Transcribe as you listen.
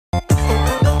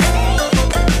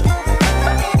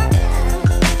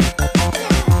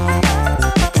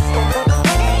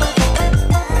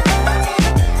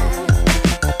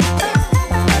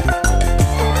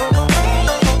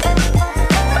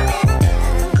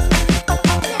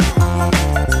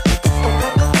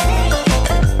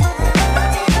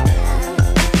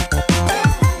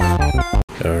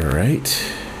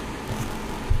right.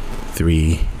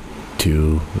 3,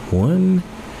 2, 1.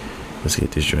 Let's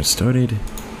get this joint started.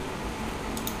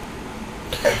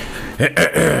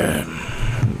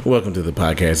 Welcome to the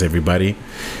podcast, everybody.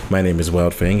 My name is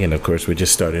Wildfang, and of course, we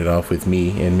just started off with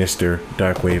me and Mr.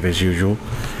 Darkwave as usual.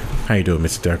 How you doing,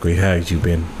 Mr. Darkwave? How have you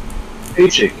been?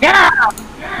 Peachy. Yeah.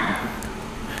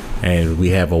 And we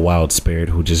have a wild spirit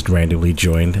who just randomly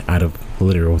joined out of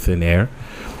literal thin air.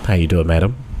 How you doing,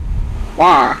 madam?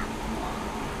 Wah.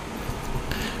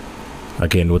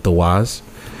 Again with the wahs.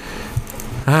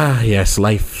 Ah, yes,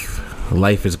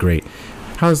 life is great.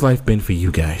 How's life been for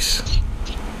you guys?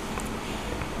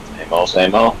 Same old,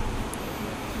 same old.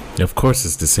 Of course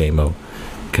it's the same old,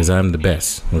 because I'm the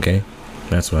best, okay?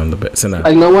 That's why I'm the best. So now,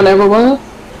 Like no one ever was?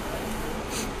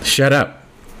 shut up.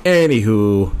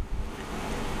 Anywho,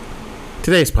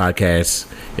 today's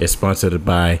podcast is sponsored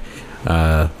by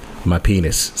my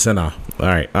penis. So now,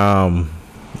 alright,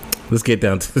 let's get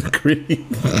down to the gritty.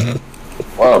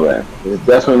 Well, man, there's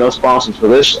definitely no sponsors for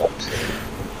this show.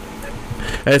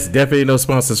 That's definitely no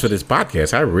sponsors for this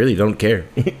podcast. I really don't care.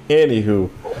 Anywho,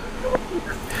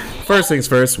 first things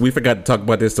first, we forgot to talk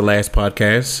about this the last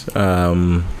podcast.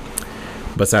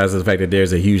 Besides the fact that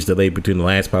there's a huge delay between the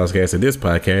last podcast and this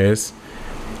podcast,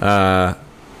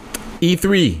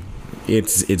 E3,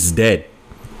 it's dead.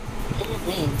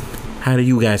 How do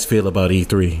you guys feel about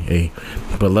E3,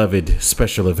 a beloved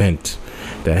special event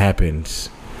that happens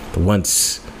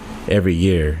once every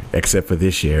year, except for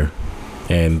this year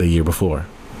and the year before?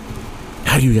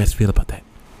 How do you guys feel about that?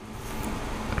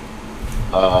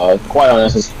 Quite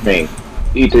honest, I mean,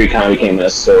 E3 kind of became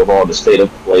necessary of all the state of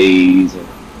plays and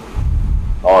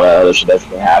all that other shit that's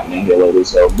been happening here lately.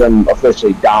 So them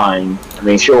officially dying. I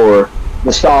mean, sure,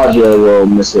 nostalgia will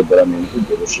miss it, but I mean, who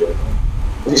gives a shit?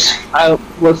 I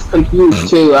was confused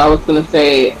too. I was gonna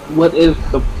say, what is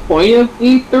the point of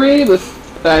E3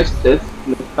 besides this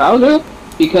nostalgia?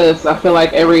 Because I feel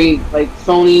like every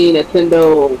Sony,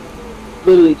 Nintendo,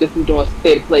 literally just be doing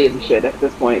state of plays and shit at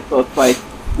this point. So it's like,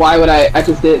 why would I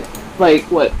just did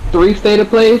 3 state of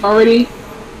plays already,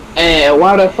 and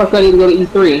why the fuck I need to go to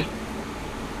E3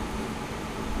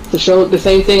 to show the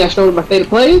same thing I showed in my state of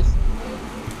plays?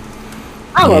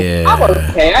 I was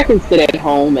okay. I can sit at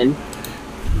home and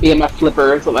be in my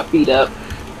slippers with my feet up.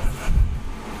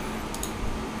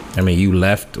 I mean, you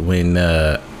left when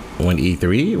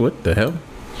E3? What the hell?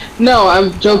 No,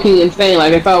 I'm joking and saying,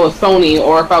 if I was Sony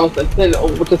or if I was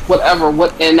Nintendo or just whatever,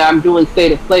 and I'm doing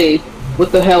state of plays,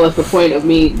 what the hell is the point of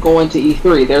me going to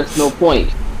E3? There's no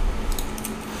point.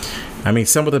 I mean,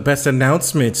 some of the best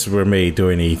announcements were made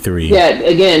during E3. Yeah,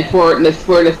 again, for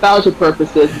nostalgia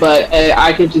purposes, but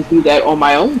I can just do that on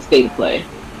my own state of play,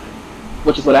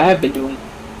 which is what I have been doing.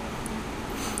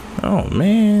 Oh,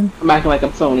 man. I'm acting like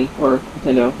I'm Sony or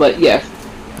Nintendo, but yes.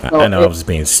 I know I was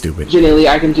being stupid. Generally,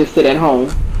 I can just sit at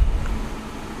home.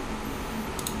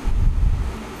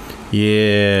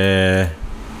 Yeah.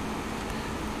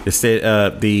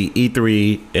 The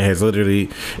E3 has literally...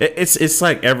 It's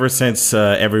like ever since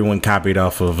everyone copied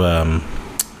off of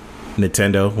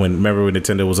Nintendo. Remember when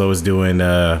Nintendo was always doing...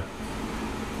 Well,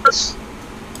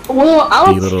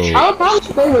 I would probably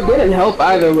say what didn't help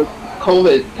either with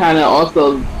COVID kind of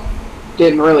also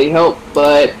didn't really help,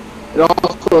 but it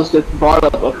also just brought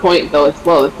up a point though as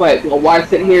well. It's like, well, why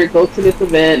sit here, go to this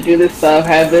event, do this stuff,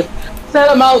 have this, set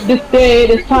them out this day,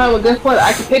 this time. Well, guess what?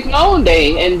 I can pick my own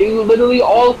day and do literally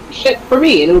all shit for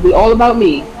me, and it'll be all about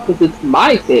me because it's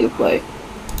my state of play.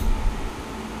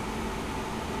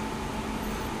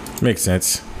 Makes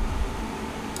sense.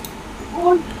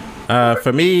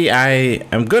 For me,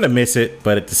 I'm gonna miss it,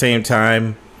 but at the same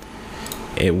time,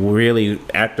 it really,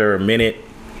 after a minute,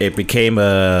 it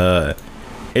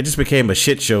just became a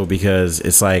shit show because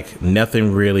it's like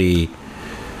nothing really,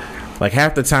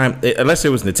 half the time, unless it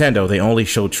was Nintendo, they only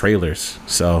showed trailers.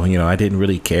 So, I didn't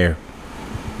really care.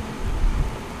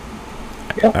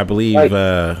 Yeah, I believe,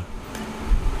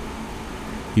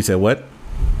 you said what?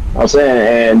 I'm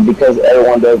saying, and because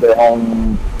everyone does their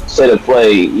own state of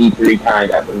play, E3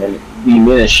 kind of got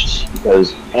diminished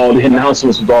because all the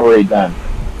announcements was already done.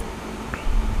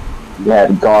 You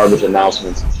had garbage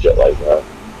announcements and shit like that.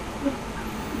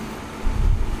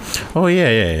 Oh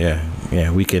yeah.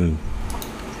 We can.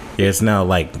 Yeah, it's now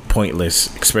pointless,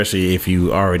 especially if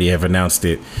you already have announced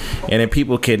it. And then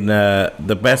people can.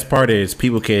 The best part is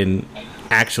people can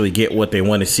actually get what they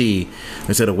want to see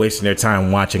instead of wasting their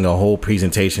time watching a whole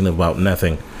presentation about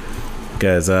nothing.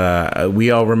 Because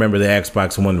we all remember the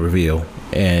Xbox One reveal,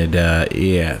 and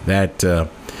that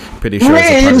pretty sure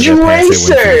Ridge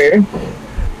Racer.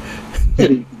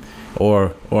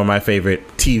 or my favorite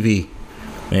TV.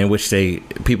 in which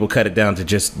people cut it down to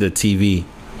just the TV.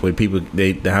 When people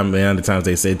how many times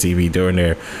they said TV during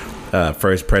their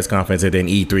first press conference and then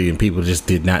E3, and people just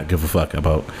did not give a fuck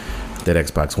about that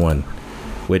Xbox One,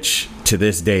 which to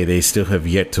this day they still have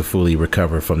yet to fully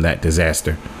recover from that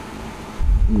disaster.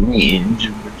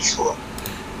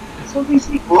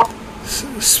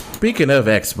 Speaking of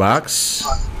Xbox,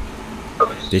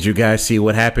 did you guys see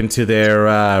what happened to their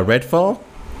Redfall?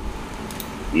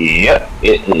 Yep,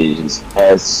 it is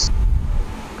as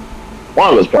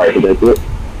one of us probably predicted.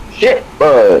 Shit,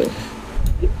 but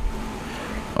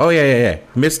oh yeah.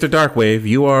 Mr. Darkwave,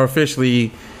 you are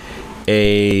officially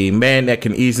a man that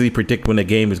can easily predict when a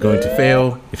game is going to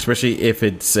fail, especially if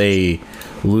it's a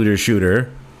looter shooter.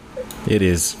 It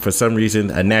is, for some reason,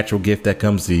 a natural gift that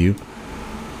comes to you.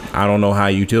 I don't know how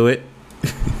you do it.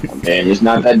 Man, it's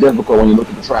not that difficult when you look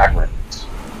at the track records.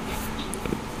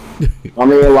 How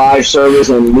many live service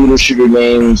and looter shooter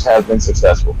games have been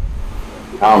successful?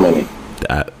 How many?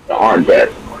 There aren't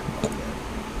there.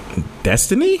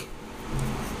 Destiny?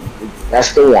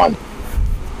 That's the one.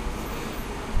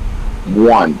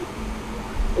 One.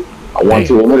 I want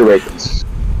to reiterate this.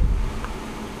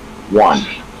 One.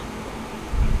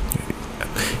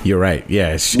 You're right. Yeah,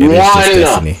 it is just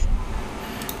Destiny.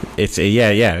 It's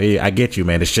I get you,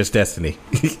 man. It's just Destiny.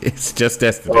 It's just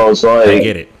Destiny. I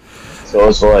get it. So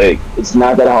it's like it's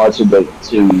not that hard to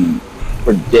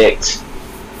predict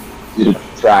the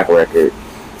track record,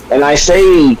 and I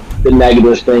say the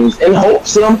negative things in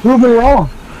hopes that I'm proven wrong.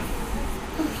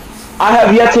 I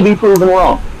have yet to be proven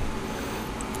wrong.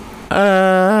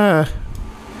 The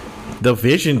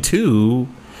Vision 2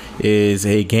 is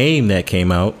a game that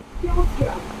came out.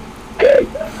 Okay.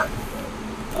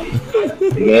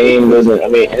 The game doesn't. I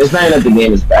mean, it's not that the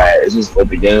game is bad. It's just that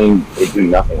the game they do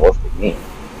nothing with the game.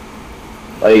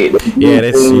 Like that's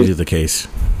usually the case.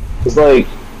 It's like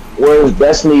whereas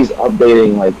Destiny's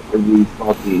updating like every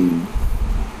fucking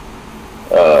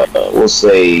we'll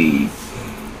say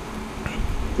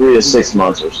 3 to 6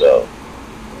 months or so.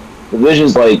 The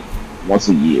Vision's like once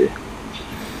a year,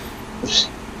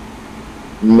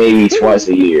 maybe twice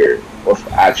a year with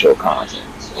actual content.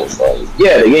 So it's like,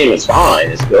 yeah, the game is fine,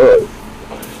 it's good.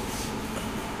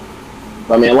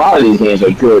 I mean, a lot of these games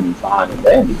are good and fine and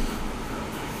dandy,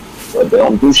 but they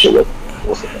don't do shit with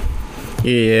them.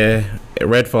 Yeah,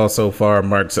 Redfall so far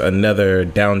marks another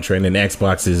downtrend in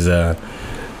Xbox's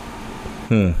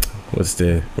what's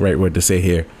the right word to say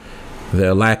here?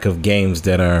 The lack of games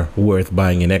that are worth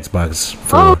buying an Xbox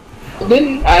for.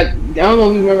 I don't know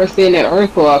if you remember seeing that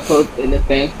article I posted in the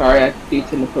thing. Sorry, I do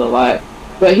tend to put a lot.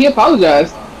 But he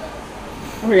apologized.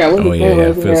 I forgot what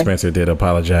Phil Spencer did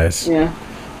apologize. Yeah.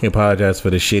 He apologized for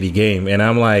the shitty game. And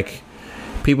I'm like,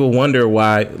 people wonder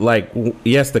why, like,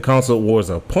 yes, the console wars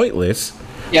are pointless.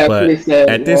 Yeah, but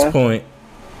at this point,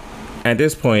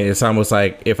 it's almost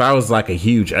like if I was like a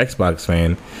huge Xbox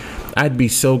fan, I'd be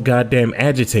so goddamn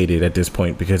agitated at this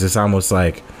point because it's almost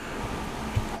like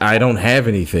I don't have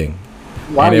anything.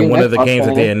 And then one of the games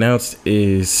that they announced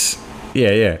is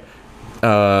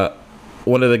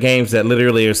one of the games that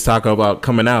literally is talking about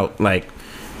coming out, like,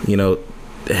 you know,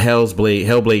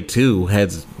 Hellblade 2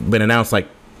 has been announced like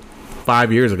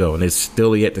 5 years ago and it's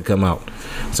still yet to come out.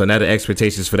 So now the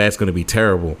expectations for that's going to be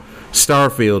terrible.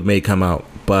 Starfield may come out,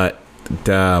 but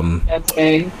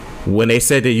when they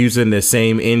said they're using the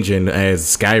same engine as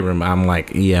Skyrim, I'm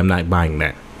like, yeah, I'm not buying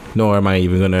that. Nor am I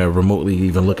even going to remotely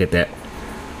even look at that.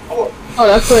 Oh,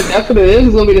 that's what it is?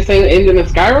 It's going to be the same engine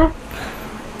as Skyrim?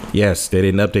 Yes, they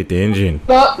didn't update the engine.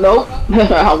 Nope.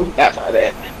 I was not by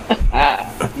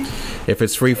that. If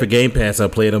it's free for Game Pass, I'll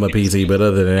play it on my PC. But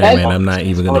other than that, man, I'm not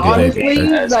even going to give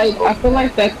that. Like, I feel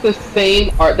like that's the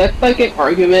same art. That's like an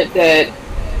argument that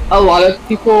a lot of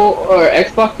people or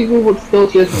Xbox people would still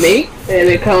just make, and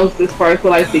it comes as far as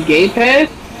like the Game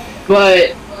Pass.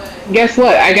 But guess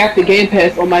what? I got the Game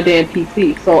Pass on my damn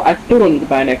PC, so I still don't need to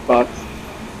buy an Xbox.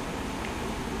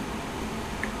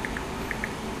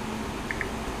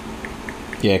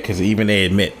 Yeah, because even they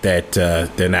admit that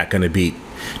they're not going to beat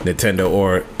Nintendo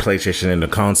or PlayStation in the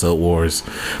console wars.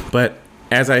 But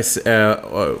as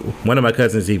one of my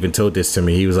cousins even told this to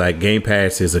me. He was like, Game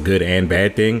Pass is a good and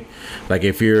bad thing. Like,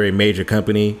 if you're a major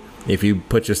company, if you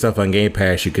put your stuff on Game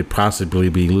Pass, you could possibly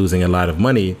be losing a lot of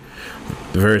money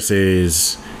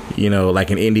versus, you know, like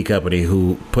an indie company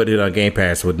who put it on Game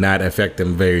Pass would not affect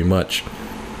them very much.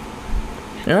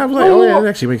 And I was like, oh yeah, that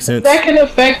actually makes sense. That can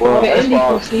affect the indie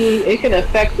company. It can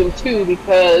affect them too,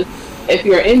 because if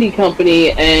you're an indie company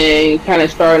and kind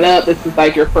of starting up, this is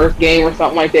like your first game or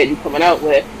something like that you're coming out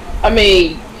with. I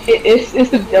mean,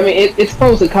 it's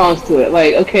pros and cons to it.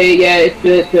 Like, okay, yeah, it's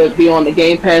good to be on the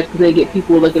Game Pass because they get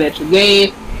people looking at your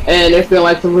game. and there's been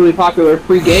like some really popular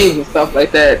free games and stuff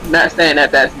like that. Not saying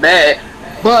that that's bad,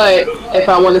 but if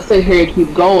I want to sit here and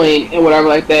keep going and whatever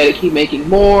like that, and keep making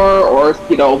more, or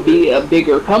be a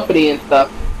bigger company and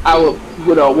stuff, I would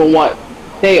want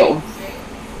sales.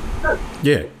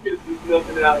 Yeah.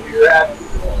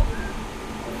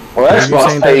 Well,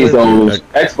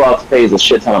 Xbox pays a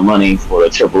shit ton of money for the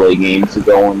AAA games to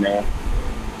go in there.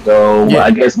 So I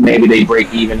guess maybe they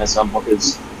break even at some point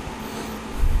because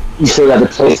you still got the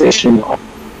PlayStation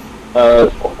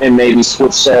and maybe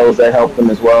Switch sales that help them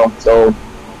as well. So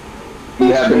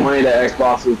you have the money that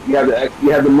Xbox is. You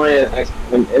have the money that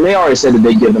and they already said that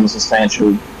they give them a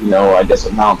substantial, I guess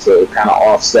amount to kind of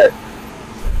offset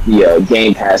the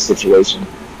Game Pass situation.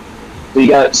 So you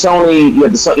got Sony, you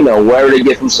have the wherever they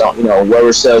get from Sony,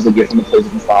 wherever sales they get from the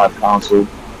PlayStation 5 console.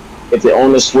 If they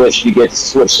own the Switch, you get the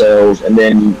Switch sales, and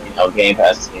then Game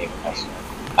Pass is Game Pass.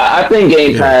 I think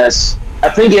Game Pass.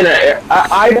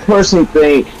 I personally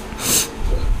think,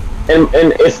 and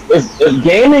if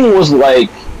gaming was like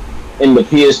in the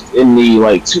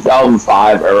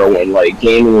 2005 era when like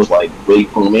gaming was like really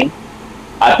booming,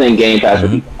 I think Game Pass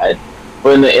would be bad.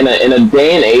 But in a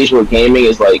day and age where gaming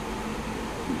is like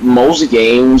most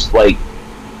games, like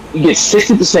you get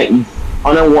 60%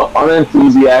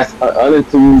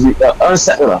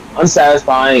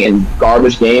 unsatisfying and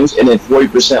garbage games, and then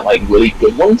 40% like really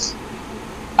good ones.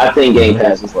 I think Game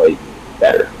Pass is like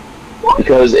better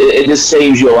because it just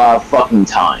saves you a lot of fucking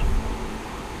time.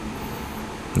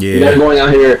 Yeah, you're not going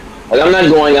out here. Like I'm not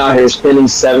going out here spending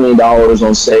 $70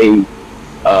 on say,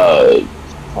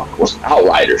 what's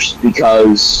Outriders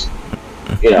because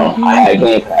I had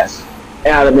Game Pass.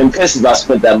 And I'd have been pissed if I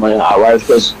spent that money on Outriders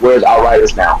because where's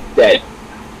Outriders now? Dead.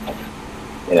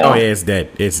 Oh yeah, it's dead.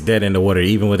 It's dead in the water.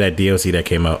 Even with that DLC that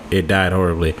came out, it died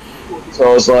horribly.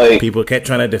 So it's like people kept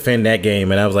trying to defend that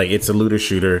game, and I was like, it's a looter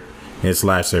shooter. And it's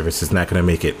live service. It's not gonna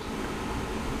make it.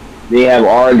 They have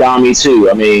Origami too.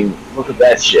 I mean, look at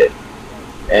that shit.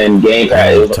 And Game Pass.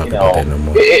 I don't talk about that no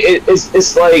more.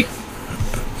 It's like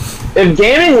if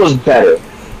gaming was better,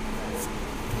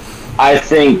 I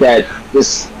think that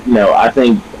this. I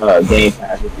think Game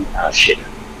Pass would be kind of shitty.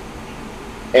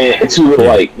 And to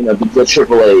like, the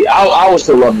AAA, I would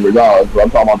still love them regardless, but I'm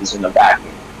talking about this in the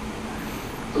vacuum.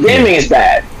 Gaming is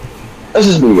bad. Let's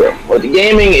just be real. Like, the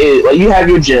gaming is, like, you have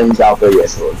your gyms out there,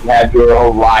 yes, you have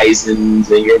your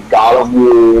Horizons and your God of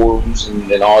Wars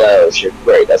and all that other shit.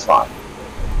 Great, that's fine.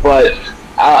 But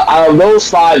out of those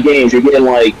 5 games, you're getting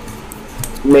like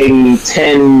maybe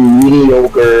 10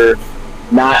 mediocre,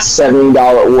 not $70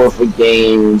 worth of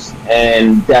games,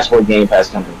 and that's where Game Pass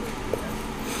comes in.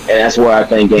 And that's where I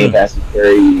think Game Pass is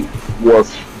very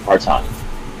worth our time,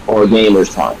 or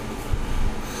gamers' time.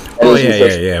 And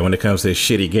yeah. When it comes to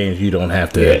shitty games, you don't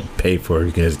have to pay for it.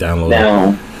 You can just download it.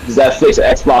 Now, does that fix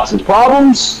Xbox's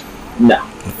problems? No.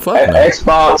 Fuck no.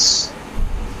 Xbox.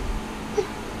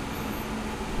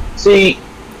 See,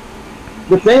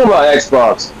 the thing about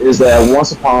Xbox is that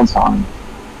once upon a time,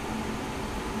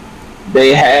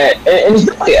 they had, and it's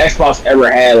not like Xbox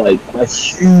ever had like a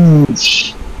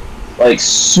huge, like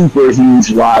super huge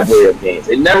library of games.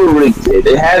 They never really did.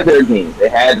 They had their games. They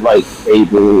had like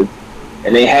Fable,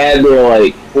 and they had their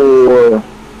like 4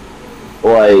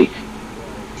 like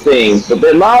things, but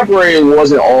their library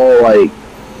wasn't all like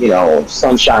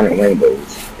sunshine and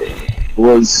rainbows. It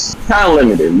was kind of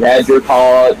limited. You had your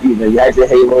COD, you had your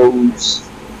Halos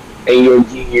and your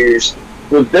Gears.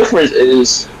 The difference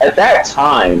is at that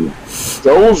time,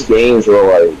 those games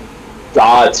were like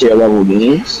god tier level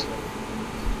games.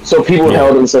 So people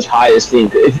held in such high esteem.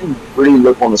 If you really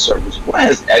look on the surface, what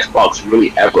has Xbox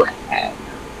really ever had?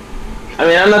 I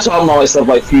mean, I'm not talking about like stuff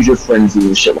like Future Frenzy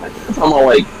and shit like that. I'm talking about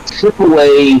like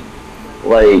AAA,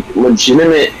 like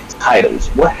legitimate titles.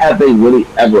 What have they really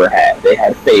ever had? They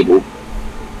had Fable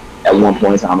at one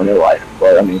point in time in their life,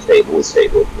 but I mean, Fable is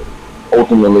Fable.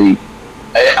 Ultimately,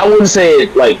 I wouldn't say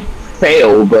it like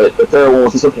failed, but the third one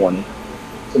was disappointing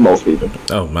to most people.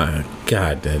 Oh my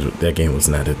god, that game was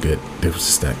not good. It was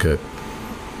just not good.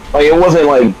 Like it wasn't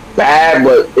like bad,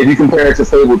 but if you compare it to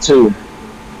Fable 2,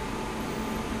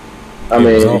 I mean,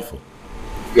 it was awful.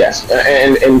 Yes,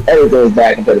 and everything was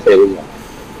bad compared to Fable 1.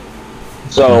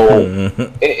 So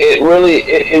it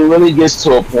really gets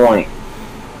to a point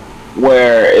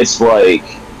where it's like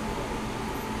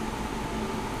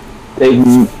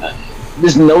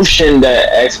this notion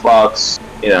that Xbox,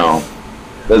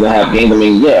 doesn't have games. I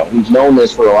mean, we've known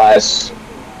this for the last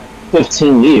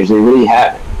 15 years. They really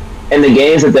haven't. And the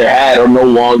games that they had are no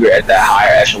longer at that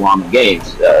higher echelon of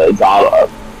games. God of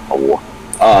War.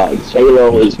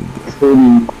 Halo is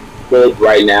pretty good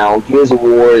right now. Gears of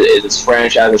War is its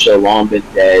franchise that should have long been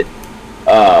dead.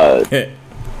 Uh,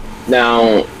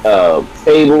 Now,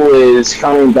 Fable is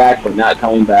coming back, but not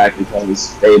coming back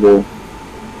because Fable.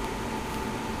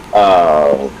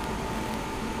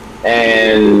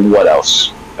 And what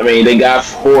else? I mean, they got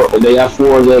four. They got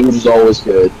Forza, which is always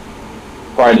good.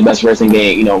 Probably the best racing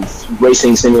game,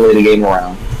 racing simulator game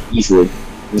around, easily.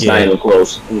 It's not even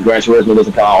close. And Gran Turismo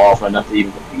doesn't kind of offer enough to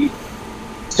even compete.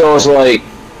 So it's like,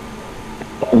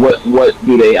 what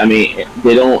do they? I mean,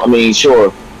 they don't. I mean,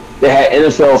 sure. They had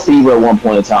NFL Fever at one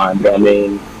point in time, but I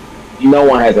mean, no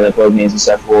one has NFL games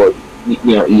except for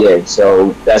EA,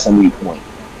 so that's a moot point.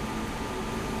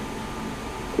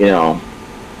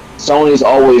 Sony's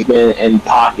always been in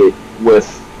pocket with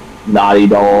Naughty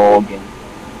Dog and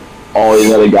all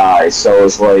these other guys, so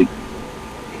it's like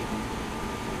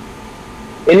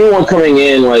anyone coming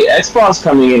in, like Xbox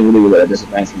coming in, really at a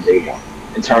disadvantage from day one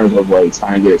in terms of like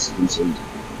trying to get exclusive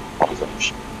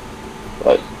consumption.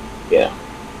 But yeah.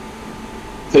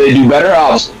 Could they do better?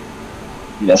 Obviously.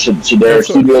 Should their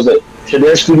studios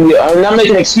I'm not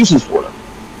making excuses for them.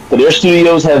 But their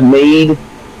studios have made,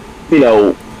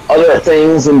 other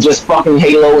things than just fucking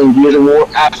Halo and Gears of War?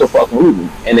 Absolutely.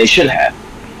 And they should have.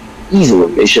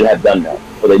 Easily. They should have done that.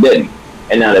 But they didn't.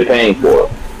 And now they're paying for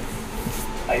it.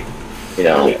 We're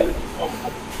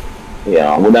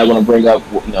not going to bring up,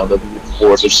 the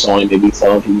reports of Sony maybe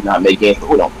telling people not make games.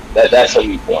 We don't. That's a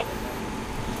new point.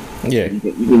 Yeah, you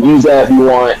can use that if you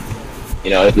want.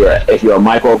 If you're a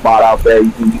microbot out there, you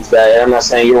can use that. And I'm not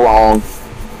saying you're wrong,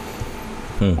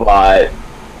 but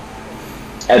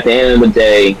at the end of the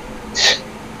day,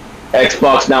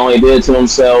 Xbox not only did it to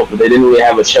themselves, but they didn't really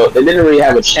have a They didn't really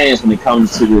have a chance when it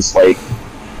comes to this, like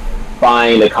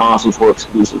buying the console for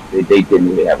exclusive. They didn't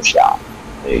really have a shot.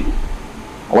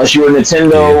 Unless you're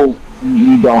Nintendo,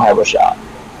 you don't have a shot.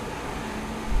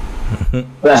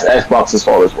 That's Xbox's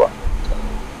fault as well.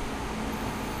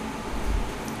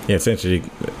 Yeah, essentially.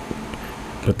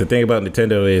 But the thing about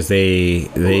Nintendo is they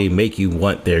make you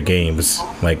want their games.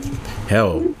 Like,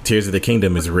 hell, Tears of the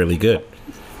Kingdom is really good.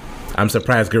 I'm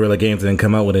surprised Guerrilla Games didn't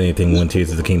come out with anything when Tears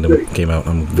of the Kingdom came out.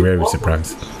 I'm very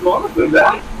surprised.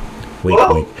 Wink,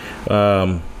 wink.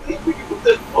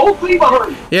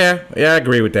 Yeah, I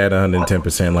agree with that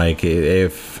 110%. Like,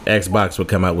 if Xbox would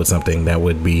come out with something, that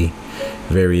would be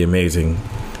very amazing.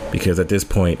 Because at this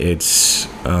point, it's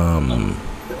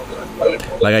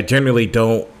like I generally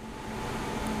don't.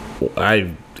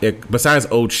 Besides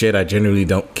old shit, I generally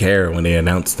don't care when they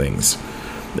announce things.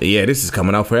 But yeah, this is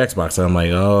coming out for Xbox. So I'm like,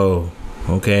 oh,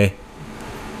 okay.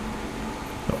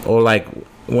 Or like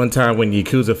one time when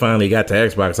Yakuza finally got to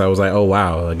Xbox, I was like, oh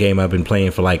wow, a game I've been playing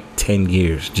for like 10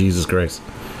 years. Jesus Christ.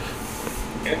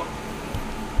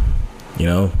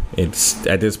 It's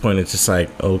at this point, it's just like,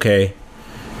 okay.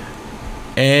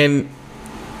 And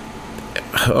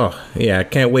I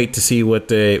can't wait to see what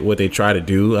they try to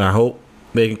do. I hope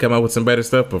they can come out with some better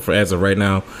stuff, but as of right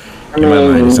now, in my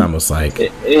mind, it's almost like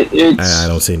I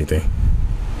don't see anything.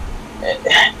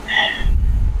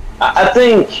 I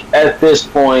think at this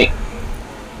point,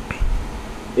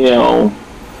 their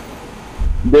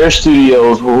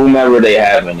studios, whomever they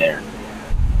have in there,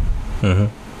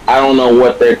 I don't know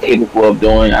what they're capable of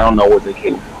doing. I don't know what they're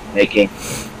capable of making.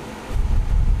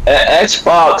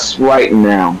 Xbox right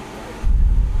now,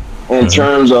 in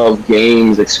terms of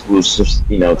games exclusives,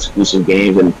 exclusive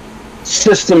games and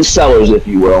system sellers, if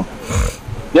you will,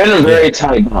 they're in a very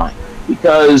tight bind.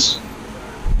 Because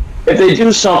if they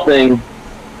do something,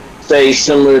 say,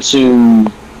 similar to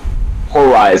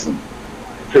Horizon,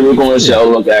 people are going to say, oh,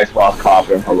 look, Xbox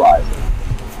copying Horizon.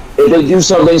 If they do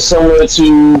something similar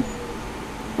to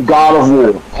God of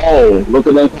War, oh, look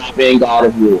at them copying God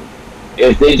of War.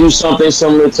 If they do something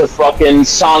similar to fucking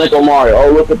Sonic or Mario,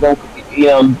 oh, look at them.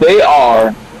 They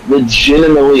are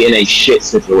legitimately in a shit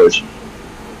situation.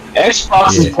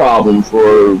 Xbox's problem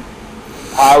for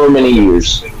however many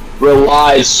years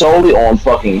relied solely on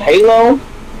fucking Halo,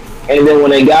 and then when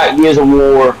they got Gears of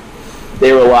War,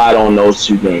 they relied on those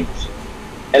two games.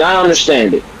 And I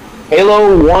understand it.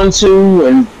 Halo 1, 2,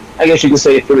 and I guess you could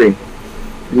say 3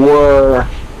 were...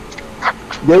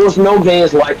 There was no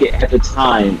games like it at the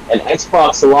time, and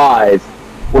Xbox Live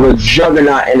was a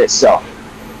juggernaut in itself.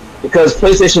 Because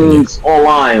PlayStation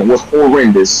Online was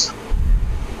horrendous.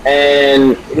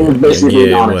 And it was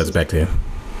basically it was back then.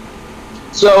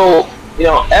 So,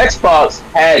 Xbox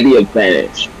had the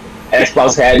advantage.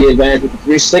 Xbox had the advantage with the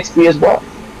 360 as well.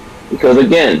 Because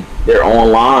again, they're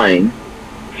online.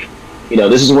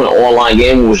 This is when online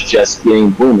gaming was just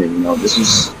getting booming. This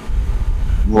was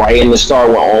right in the start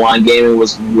when online gaming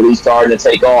was really starting to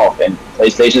take off, and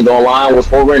PlayStation's online was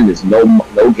horrendous. No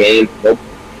game, no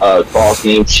cross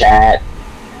game chat.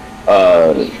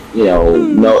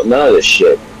 No, none of this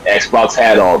shit. Xbox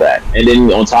had all that, and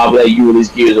then on top of that, you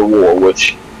released Gears of War,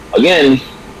 which, again,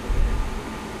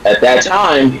 at that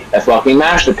time, a fucking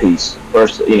masterpiece. The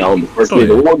first Gears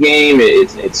of War game.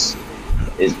 It's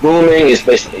booming. It's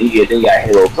basically you got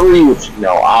Halo 3, which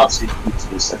obviously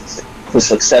the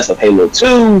success of Halo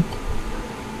 2.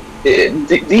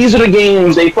 These are the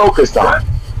games they focused on,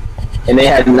 and they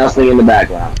had nothing in the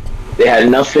background. They had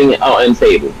nothing in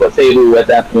Fable, but Fable at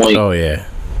that point. Oh yeah.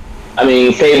 I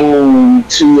mean, Fable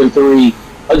 2 and 3.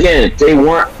 Again, they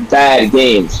weren't bad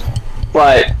games,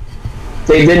 but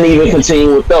they didn't even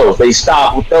continue with those. They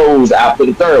stopped with those after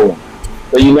the third one.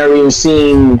 So you never even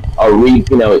seen you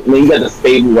got the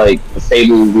Fable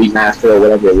remaster or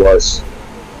whatever it was.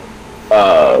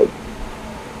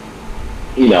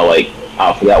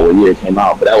 I forgot what year it came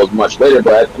out, but that was much later.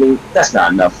 But I mean, that's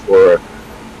not enough for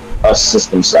a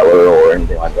system seller or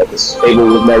anything like that. This Fable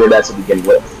was never that to begin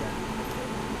with.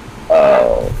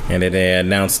 And then they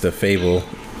announced the Fable,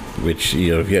 which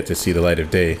yet to see the light of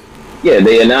day. Yeah,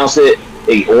 they announced it.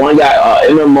 One got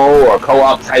MMO or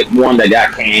co-op type one that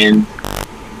got canned,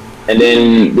 and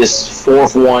then this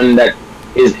fourth one that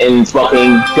is in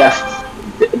fucking death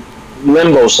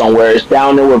limbo somewhere. It's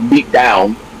down there with Beat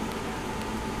Down.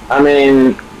 I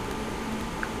mean,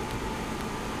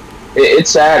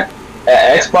 it's sad.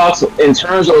 At Xbox, in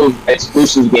terms of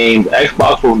exclusive games,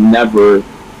 Xbox will never,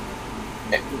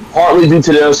 partly due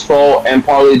to their fault and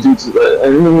partly due to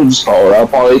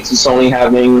partly to Sony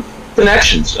having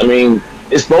connections. I mean,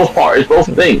 it's both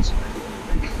things.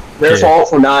 Their fault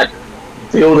for not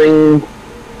building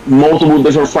multiple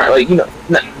different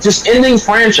just ending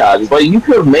franchises. Like, you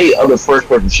could have made other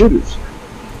first-person shooters.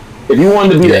 If you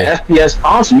wanted to be the FPS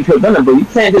console, you could have done it, but you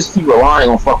can't just keep relying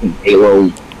on fucking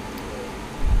Halo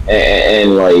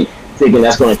and like thinking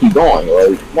that's going to keep going.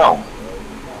 Like, no.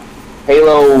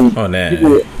 Halo. Oh,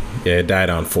 nah. It died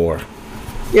on 4.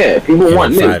 Yeah, people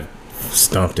want 5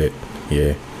 stumped it.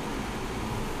 Yeah.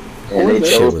 And they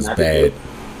shit was bad.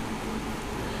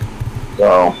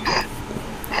 So,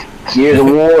 Gears of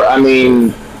War, I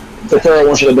mean, the third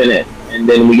one should have been it. And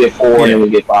then we get 4, and then we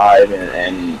get 5,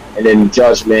 and then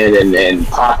Judgment, and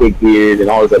Pocket Gears, and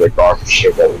all this other garbage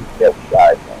shit that we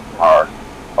got.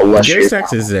 Gears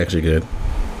Tactics is actually good.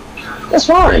 That's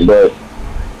fine, but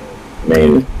I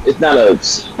mean, it's not going to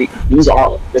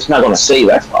save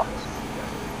Xbox.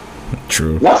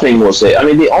 True. Nothing will save. I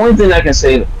mean, the only thing that can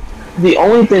save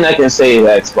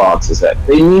Xbox is that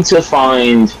they need to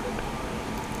find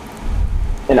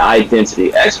an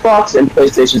identity. Xbox and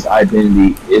PlayStation's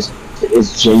identity is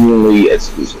genuinely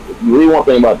exclusive. If you really want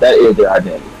to think about that, is their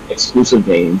identity. Exclusive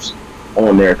games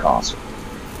on their console.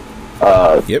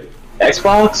 Yep.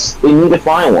 Xbox, they need to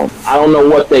find one. I don't know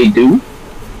what they do.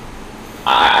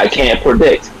 I can't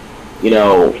predict.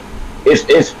 If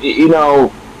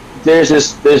there's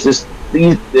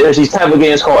these type of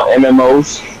games called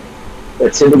MMOs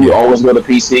that typically always go to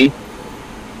PC.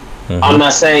 Mm-hmm. I'm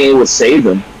not saying it would save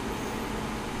them,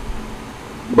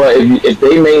 but if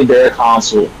they made their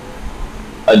console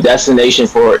a destination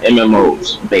for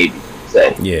MMOs, maybe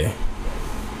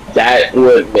that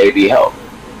would maybe help.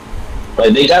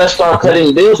 Like, they gotta start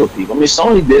cutting deals with people. I mean,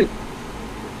 Sony did.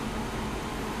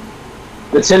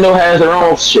 Nintendo has their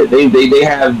own shit. They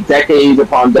have decades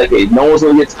upon decades. No one's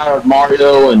gonna get tired of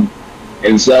Mario and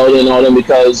Zelda and all them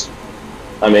because,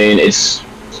 I mean, it's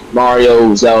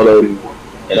Mario, Zelda,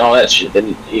 and all that shit.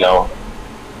 And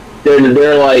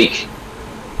they're like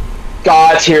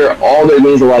god tier. All their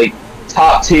games are like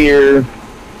top tier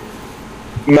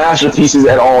masterpieces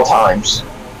at all times.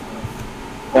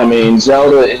 I mean,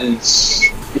 Zelda is,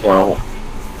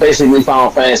 basically Final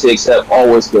Fantasy, except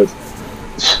always good.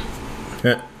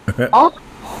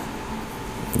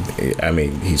 I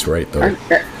mean, he's right, though.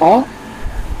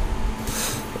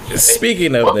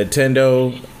 Speaking of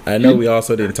Nintendo, I know we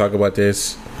also didn't talk about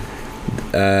this.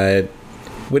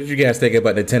 What did you guys think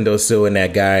about Nintendo suing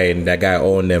that guy and that guy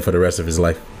owing them for the rest of his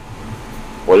life?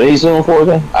 What are they suing for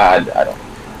again? I don't.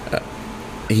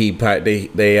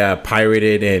 They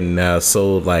pirated and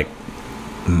sold like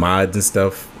mods and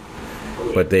stuff,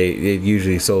 but they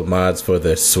usually sold mods for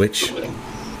the Switch.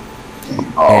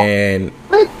 And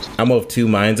I'm of two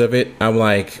minds of it. I'm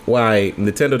like, why?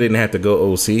 Nintendo didn't have to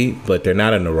go OC, but they're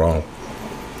not in the wrong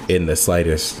in the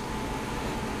slightest.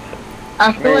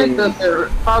 I feel like that they're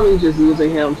probably just using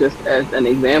him just as an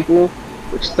example,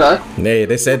 which sucks. Yeah,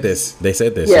 they said this.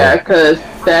 Yeah, because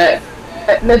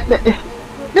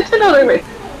Nintendo,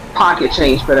 pocket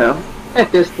change for them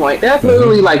at this point. That's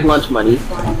literally like lunch money.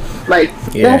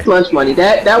 That's lunch money.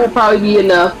 That would probably be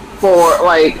enough for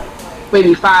like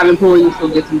maybe 5 employees to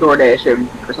get some DoorDash every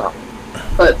week or something.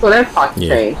 But so that's pocket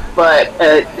Yeah. change. But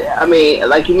I mean,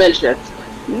 like you mentioned,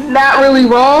 not really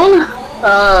wrong.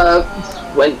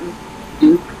 When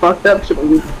you fucked up, shit, when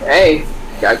you hey,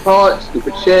 got caught,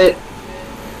 stupid shit,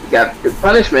 you got good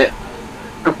punishment.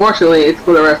 Unfortunately, it's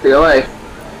for the rest of your life.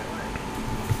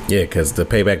 Yeah, because to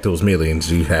pay back those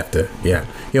millions, you have to. Yeah,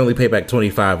 he only paid back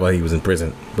 25 while he was in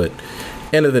prison. But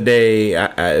end of the day,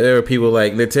 there were people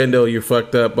like Nintendo, you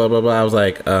fucked up, blah blah blah. I was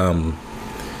like,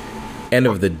 end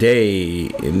of the day,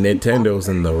 Nintendo's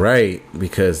in the right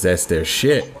because that's their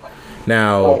shit.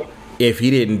 Now, if he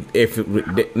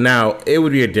didn't, now it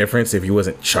would be a difference if he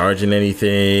wasn't charging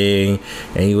anything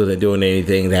and he wasn't doing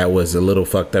anything that was a little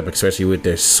fucked up, especially with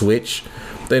their Switch.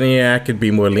 Then yeah, I could be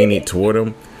more lenient toward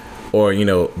him, or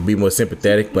be more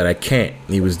sympathetic. But I can't.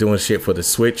 He was doing shit for the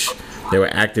Switch. They were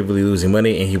actively losing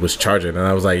money, and he was charging. And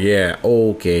I was like, yeah,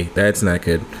 okay, that's not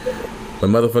good.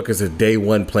 When motherfuckers are day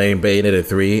one playing Bayonetta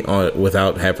 3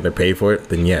 without having to pay for it,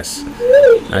 then yes,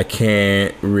 I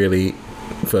can't really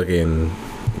fucking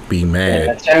be mad.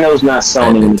 Yeah, Nintendo's not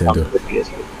Sony when it comes Nintendo. to the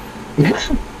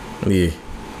PSP. Yeah,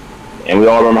 And we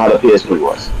all remember how the PSP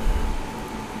was.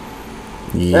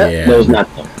 yeah. Nintendo's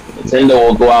not them. Nintendo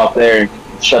will go out there and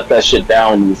shut that shit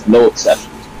down with no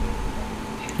exceptions.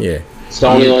 Yeah.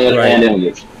 Sony on the other hand, they don't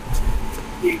give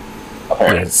Yeah,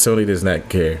 apparently. Sony does not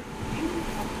care.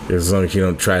 As long as you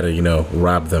don't try to,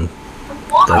 rob them.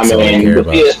 I That's all they mean, care the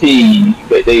about.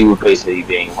 PSP, they were basically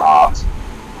being robbed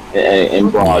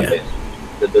and broad. Yeah.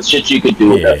 The shit you could do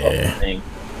with that Yeah. fucking thing.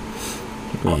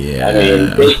 Yeah. I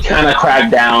mean, they kind of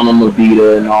cracked down on the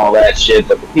Vita and all that shit,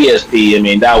 but the PSP, I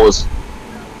mean, that was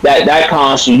that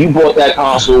console. You bought that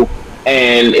console,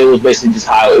 and it was basically just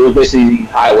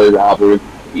highway robbery.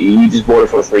 You just bought it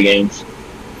for free games.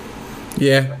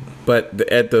 Yeah, but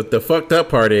the fucked up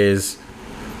part is,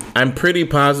 I'm pretty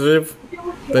positive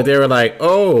that they were like,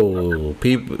 oh,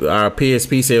 our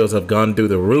PSP sales have gone through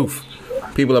the roof.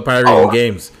 People are pirating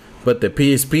games, but the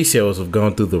PSP sales have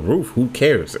gone through the roof. Who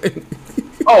cares?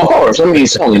 Oh, of course. I mean,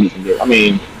 Sony can get. I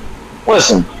mean,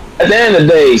 listen. At the end of the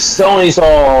day, Sony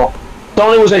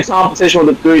was in competition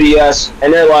with the 3DS,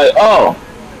 and they're like, oh,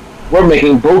 we're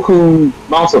making Boku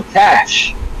amounts of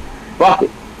cash. Fuck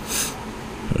it.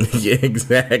 Yeah,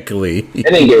 exactly. They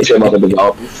didn't give a shit about the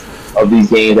developers of these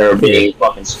games that are being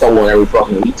fucking stolen every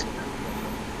fucking week.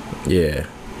 Yeah.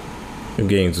 The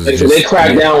games was So they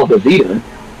cracked down with the Vita.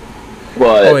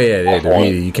 But oh yeah, the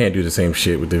Vita. You can't do the same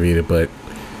shit with the Vita, but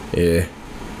yeah,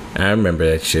 I remember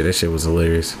that shit. That shit was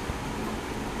hilarious.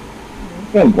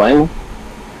 You can't blame them.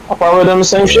 I'll probably done the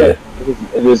same shit.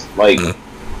 If it's like,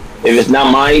 if it's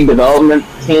not my development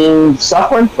team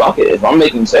suffering, fuck it. If I'm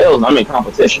making sales and I'm in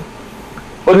competition.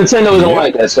 But Nintendo isn't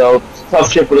like that, so it's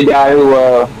tough shit for the guy who,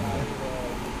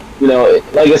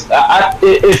 like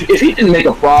if he didn't make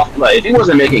a profit, like if he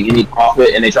wasn't making any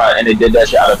profit and they did that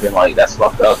shit, I'd have been like, that's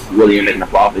fucked up. You really ain't making a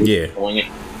profit. Yeah. Doing it.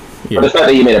 Yeah. But the fact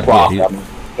that you made a profit, Yeah,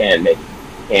 I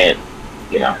mean,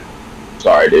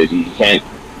 sorry, dude, you can't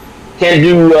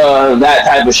do that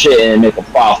type of shit and make a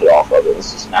profit off of it.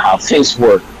 It's just not how things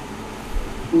work.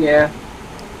 Yeah.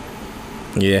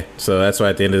 Yeah, so that's why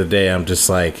at the end of the day, I'm just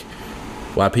like,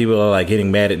 while people are like getting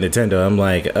mad at Nintendo, I'm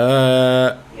like,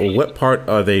 what part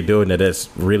are they doing that's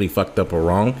really fucked up or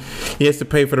wrong? He has to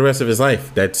pay for the rest of his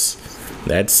life.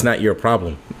 That's not your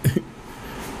problem.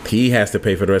 He has to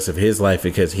pay for the rest of his life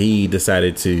because he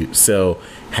decided to sell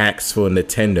hacks for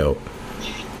Nintendo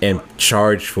and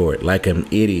charge for it like an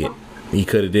idiot. He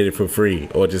could have did it for free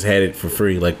or just had it for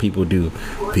free like people do.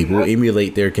 People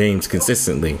emulate their games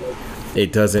consistently.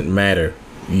 It doesn't matter.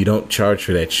 You don't charge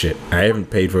for that shit. I haven't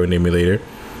paid for an emulator.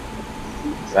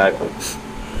 Exactly.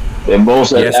 They both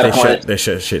said Yes, that they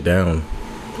shut shit down.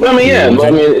 I mean, yeah, but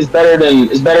I mean, it's better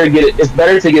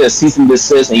to get a cease and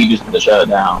desist and you just have to shut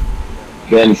it down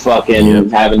than fucking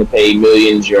having to pay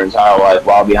millions your entire life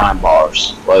while behind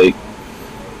bars. Like,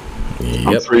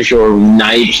 I'm pretty sure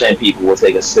 90% of people will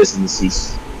take a cease and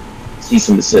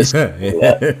desist.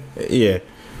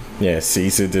 Yeah,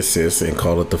 cease and desist and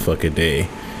call it the fucking day.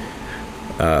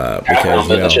 Because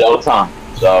because shit all the time.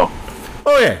 So.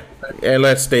 Oh yeah,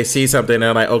 unless they see something and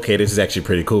they're like, okay, this is actually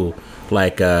pretty cool.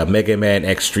 Like Mega Man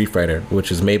X Street Fighter, which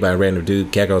was made by a random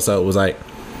dude. Capcom so it was like,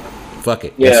 fuck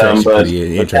it. Yeah, that's but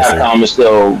interesting. Capcom is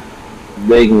still.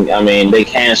 They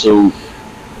canceled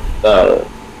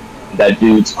that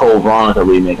dude's Code Veronica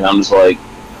remake, and I'm just like,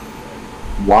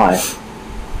 why?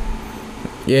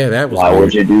 Yeah, that was. Why weird,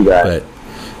 would you do that? But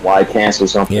why cancel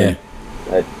something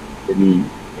that didn't,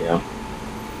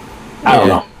 I don't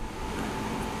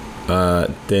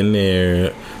know. Then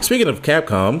there. Speaking of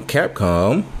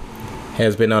Capcom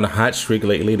has been on a hot streak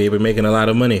lately. They've been making a lot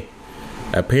of money.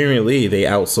 apparently they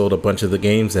outsold a bunch of the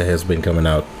games that has been coming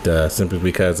out simply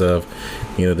because of,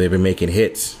 they've been making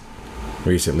hits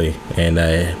recently, and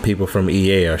people from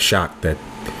EA are shocked that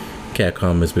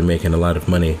Capcom has been making a lot of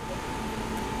money.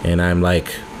 And I'm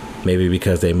like, maybe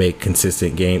because they've been making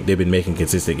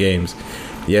consistent games.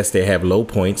 Yes, they have low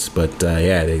points, but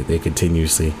they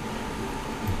continuously,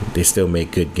 they still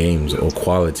make good games or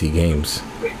quality games.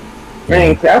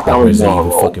 Man, Capcom's been on a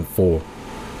roll. Fucking 4.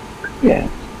 Yeah,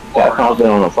 Capcom's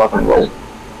been on a fucking roll.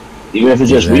 Even if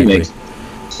it's just remakes,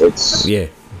 it's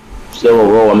still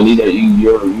a roll. I mean,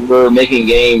 you're making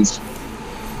games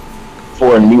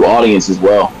for a new audience as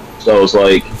well. So it's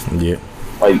like,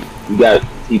 like you got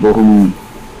people who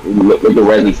look at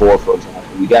Resident Evil 4, for example.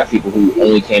 You got people who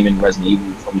only came in Resident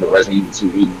Evil from the Resident Evil 2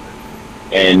 remake,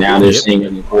 and now they're seeing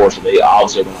Resident Evil 4, so they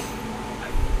obviously are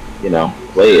gonna,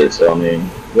 play it. So I mean,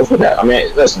 good for that. I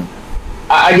mean, listen,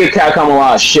 I give Capcom a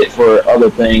lot of shit for other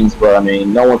things, but I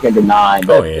mean, no one can deny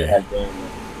that they have been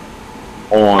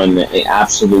on an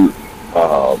absolute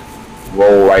roll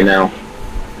right now.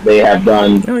 They have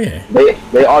done.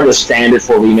 They are the standard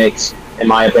for remakes, in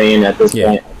my opinion. At this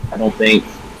point, I don't think.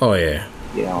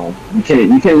 You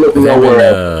can look nowhere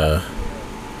else.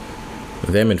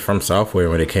 Them and From Software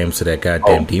when it came to that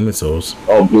goddamn Demon Souls.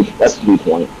 That's Blue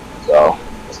Point. So.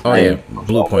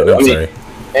 Blue Point. I'm sorry.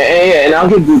 And I'll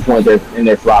give Blue Point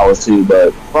their flowers too,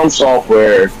 but From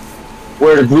Software,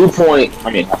 where the Blue Point,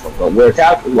 where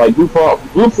Blue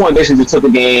Point basically just took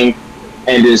the game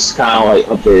and just kind of like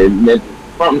updated.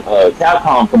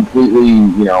 Capcom completely,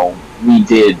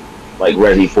 redid like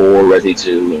Resi 4, Resi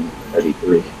 2, and Resi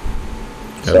 3.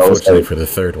 Unfortunately for the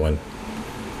third one.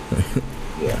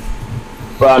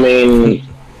 But I mean,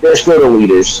 they're still the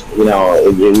leaders.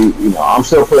 I'm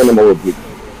still putting them over Blue Point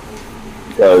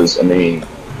because I mean,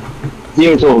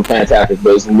 Demon Souls was fantastic,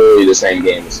 but it's literally the same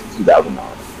game as 2009.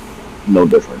 No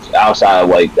difference outside of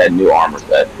like that new armor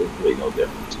set. There's really no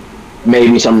difference.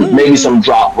 Maybe some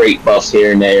drop rate buffs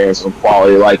here and there, and some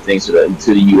quality of life things to the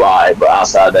UI, but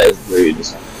outside of that, it's really the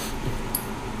same.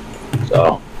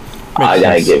 So I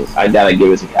gotta give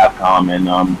it to Capcom, and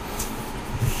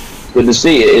it's good to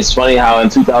see it. It's funny how in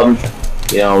 2000,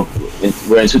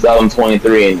 we're in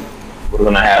 2023, and we're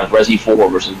gonna have Resi 4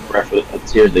 versus Breath of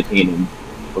Tears of the Kingdom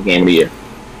for Game of the Year.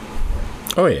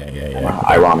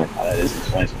 Ironic how that is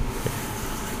expensive.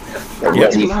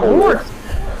 Resi 4.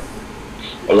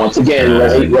 And once again,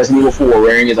 Resident Evil 4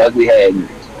 rearing his ugly head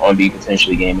on the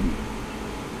potentially Game of the Year.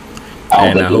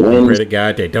 I hope and pray to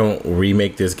God they don't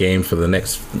remake this game for the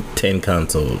next 10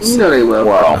 consoles. They will.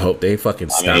 Well, I hope they fucking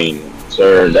stop. I mean,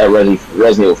 sir, that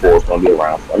Resident Evil 4 is going to be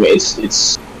around. I mean, it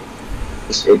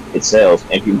sells,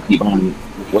 and people keep on.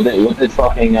 What did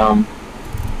fucking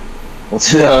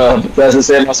what's the Bethesda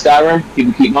say about Skyrim?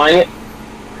 People keep buying it.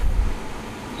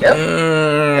 Yep.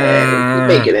 And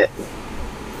making it.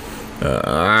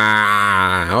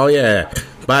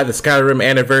 Buy the Skyrim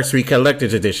Anniversary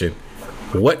Collector's Edition.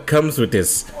 What comes with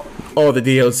this? All the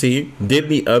DLC. Did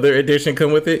the other edition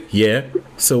come with it? Yeah.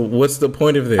 So what's the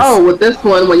point of this? Oh, with this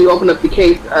one, when you open up the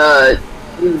case,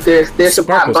 there's some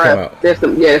hot breath. There's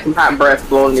some hot breath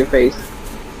blowing in your face.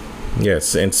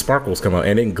 Yes, and sparkles come out,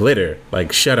 and then glitter.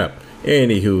 Like, shut up.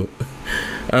 Anywho,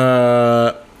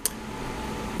 the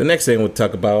next thing we'll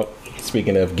talk about.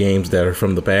 Speaking of games that are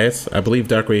from the past, I believe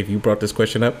Darkwave, you brought this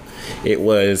question up. It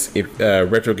was if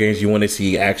retro games you want to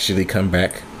see actually come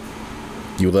back.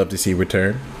 You love to see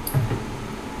return?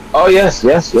 Oh, yes.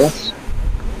 Well,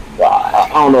 I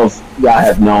don't know if y'all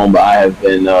have known, but I have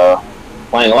been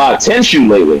playing a lot of Tenchu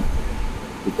lately.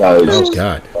 Because, I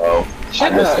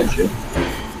miss Tenchu.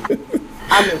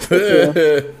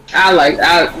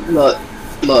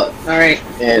 Look, alright.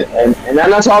 And I'm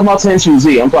not talking about Tenchu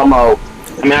Z. I'm talking about,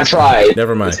 I tried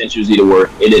Never mind. Tenchu Z to work.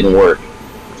 It didn't work.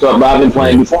 So, but I've been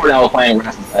playing, before that I was playing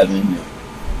Wrath of 7.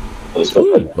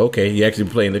 Okay, you actually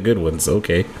playing the good ones.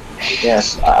 Okay.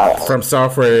 Yes. From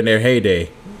Software in their heyday.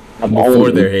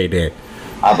 Before their heyday.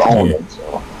 I've owned them.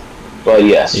 So. But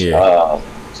yes. Yeah.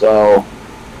 So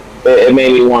it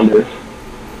made me wonder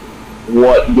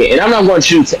what game. And I'm not going to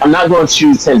choose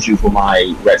Tenchu for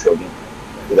my retro game.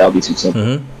 That would be too simple.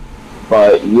 Mm-hmm.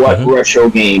 But what retro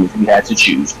game, if you had to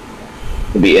choose,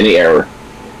 could be any era,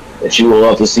 that you would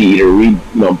love to see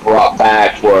either brought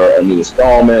back for a new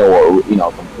installment or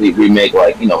complete remake,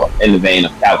 like in the vein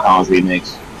of Capcom's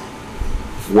remakes.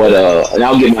 What and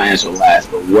I'll give my answer last,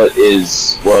 but what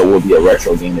would be a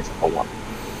retro game if I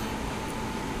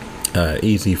want?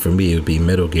 Easy for me, it would be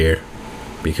Metal Gear,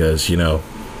 because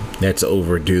that's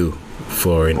overdue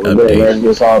for an update.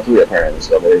 It's all 3 apparently,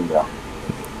 so there you go.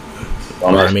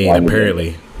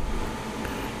 Apparently.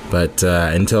 But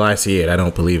until I see it, I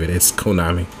don't believe it. It's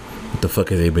Konami. What the fuck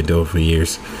have they been doing for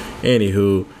years?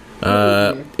 Anywho,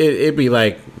 it'd be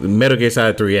like Metal Gear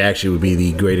Solid 3 actually would be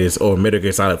the greatest, or Metal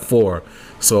Gear Solid 4.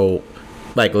 So,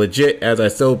 like, legit, as I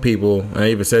told people, I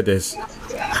even said this,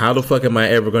 how the fuck am I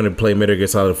ever going to play Metal Gear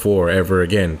Solid 4 ever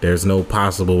again? There's no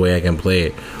possible way I can play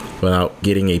it without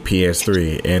getting a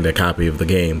PS3 and a copy of the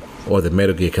game, or the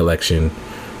Metal Gear collection,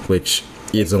 which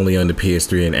is only on the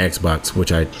PS3 and Xbox,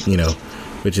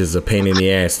 which is a pain in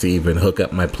the ass to even hook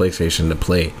up my PlayStation to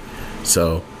play.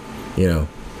 So,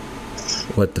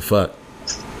 what the fuck?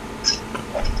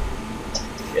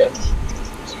 Yeah.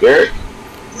 Spirit?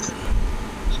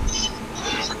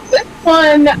 This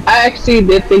one I actually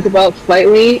did think about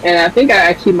slightly, and I think I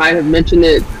actually might have mentioned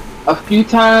it a few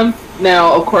times.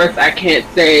 Now, of course, I can't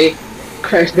say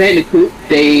Crash Bandicoot.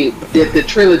 They did the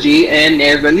trilogy, and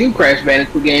there's a new Crash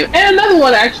Bandicoot game, and another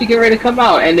one actually getting ready to come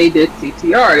out, and they did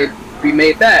CTR. They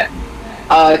remade that.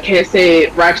 Can't say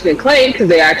Ratchet and Clank because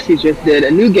they actually just did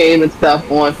a new game and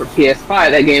stuff on for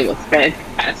PS5. That game was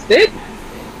fantastic.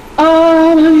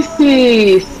 Let me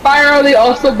see. Spyro, they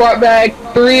also brought back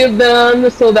 3 of them,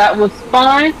 so that was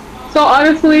fine. So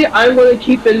honestly, I'm going to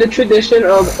keep in the tradition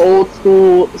of old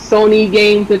school Sony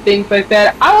games and things like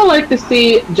that. I would like to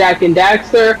see Jak and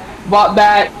Daxter brought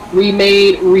back,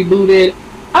 remade, rebooted.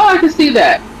 I like to see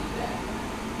that.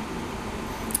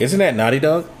 Isn't that Naughty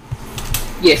Dog?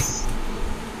 Yes.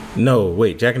 No,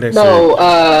 wait, Jak and Daxter. No,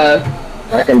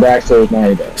 Jak and Daxter is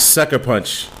Naughty Dog. Sucker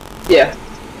Punch. Yeah.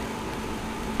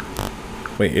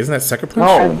 Wait, isn't that Sucker Punch?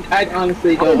 No. I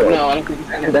honestly don't know. I don't think it's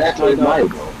Daxter is Naughty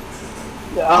Dog.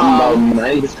 I'm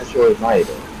 90% sure it's Naughty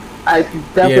Dog. I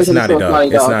definitely it's think Naughty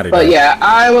Dog. It's Naughty Dog. But yeah,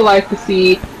 I would like to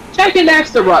see Jak and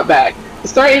Daxter brought back.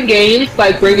 Certain games,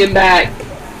 like bringing back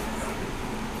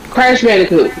Crash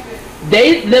Bandicoot,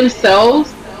 they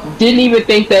themselves didn't even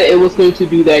think that it was going to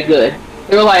do that good.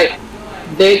 They were like,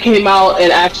 they came out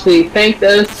and actually thanked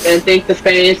us and thanked the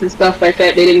fans and stuff like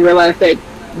that. They didn't realize that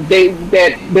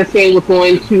this game was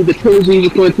going to, the trilogy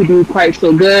was going to do quite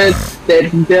so good, that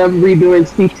them redoing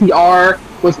CTR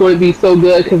was going to be so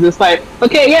good, because it's like,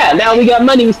 okay, yeah, now we got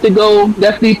monies to go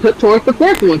definitely put towards the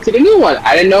fourth one, to the new one.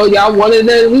 I didn't know y'all wanted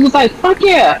it. We was like, fuck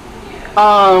yeah.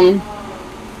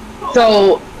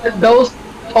 So those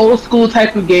old school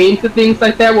type of games and things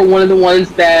like that were one of the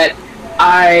ones that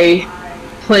I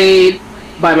played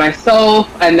by myself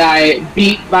and I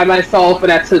beat by myself,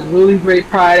 and I took really great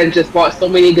pride and just brought so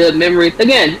many good memories.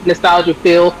 Again, nostalgia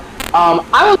feel.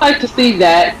 I would like to see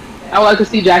that. I would like to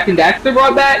see Jak and Daxter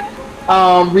brought back,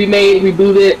 remade,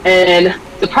 rebooted, and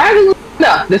surprisingly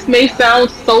enough, this may sound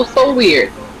so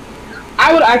weird,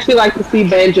 I would actually like to see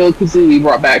Banjo-Kazooie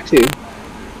brought back too.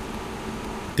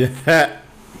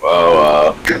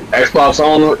 Well, Xbox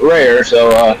on Rare,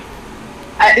 so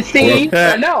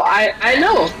I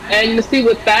know, and to see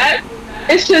with that,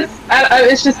 it's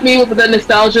just me with the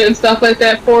nostalgia and stuff like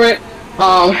that for it.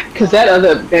 Because that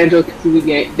other Banjo-Kazooie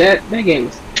game, that game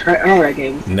was that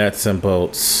game. Nuts and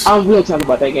bolts. We'll talk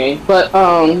about that game, but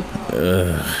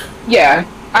yeah,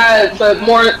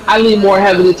 I lean more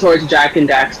heavily towards Jak and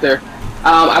Daxter.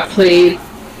 I played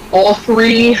all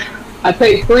 3. I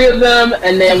played 3 of them,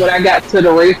 and then when I got to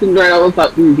the racing ground, I was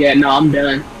like, ooh, yeah, no, I'm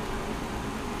done.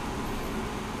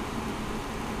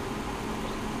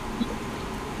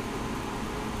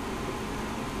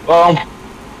 Well,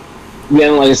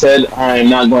 again, like I said, I am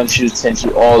not going to choose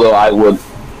Tenchu, although I would,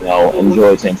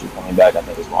 enjoy Tenchu coming back. I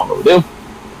think it's long overdue.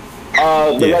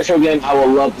 The retro game I would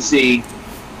love to see,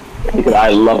 because I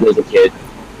loved it as a kid,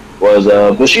 was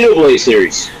Bushido Blade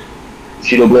series.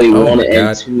 Bushido Blade 1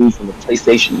 and 2 from the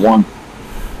PlayStation 1.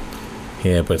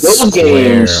 Yeah, but those Square,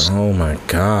 games, oh my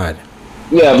god.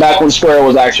 Yeah, back when Square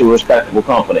was actually a respectable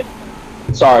company.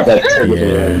 Sorry if that triggers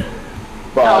me.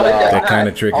 But, that kind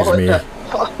of triggers me.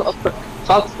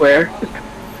 Fuck Square.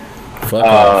 Fuck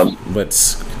off. But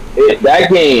that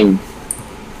game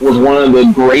was one of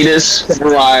the greatest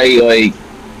samurai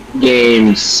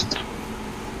games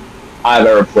I've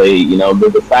ever played.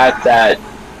 The fact that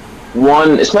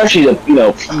one, especially the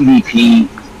PvP,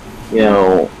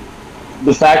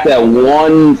 the fact that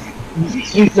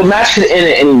the match could end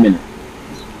at any minute.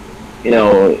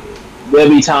 There'll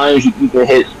be times you can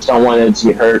hit someone that's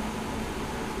you hurt,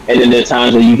 and then there are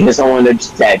times where you hit someone that's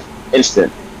dead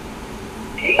instant.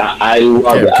 I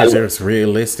love it because it was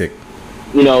realistic.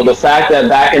 The fact that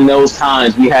back in those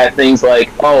times we had things like,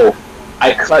 oh,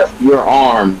 I cut your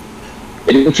arm,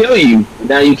 it didn't kill you,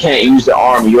 now you can't use the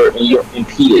arm, you're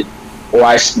impeded, or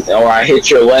I hit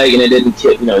your leg and it didn't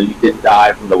kill, you didn't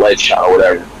die from the leg shot or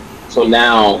whatever. So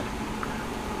now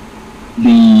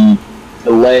the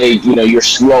the leg, you're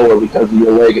slower because of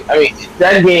your leg. I mean,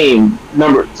 that game,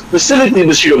 specifically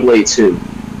Bushido Blade 2,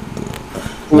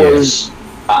 was,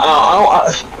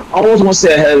 I almost want to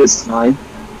say ahead of its time,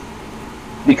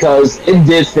 because it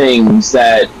did things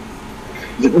that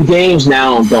the games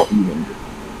now don't even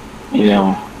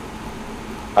do.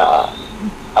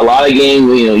 A lot of games,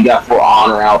 you got For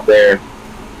Honor out there,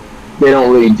 they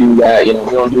don't really do that. They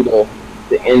don't do the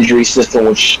injury system,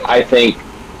 which I think,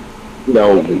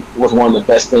 was one of the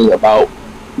best things about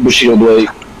Bushido Blade.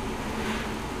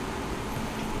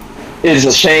 It's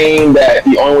a shame that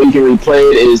the only way you can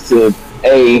replay it is to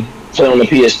A, play on the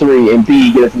PS3, and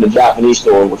B, get it from the Japanese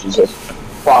store, which is a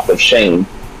crop of shame.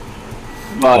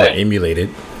 But, or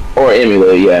emulated. Or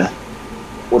emulated, yeah.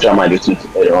 Which I might do too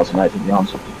later on tonight, to be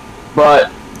honest with you.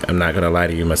 But I'm not gonna lie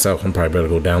to you myself. I'm probably better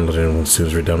go download it as soon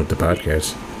as we're done with the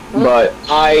podcast. But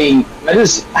I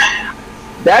just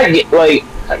that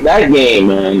game,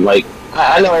 man. Like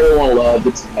I know everyone loves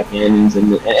the Tekkens, and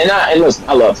listen,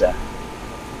 I love that.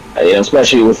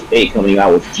 Especially with 8 coming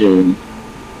out with June,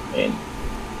 and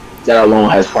that alone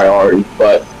has priority.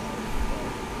 But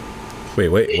wait,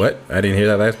 what? I didn't hear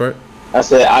that last part. I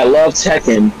said I love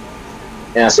Tekken,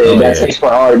 and I said that takes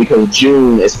priority because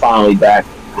June is finally back.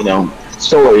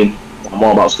 Story. I'm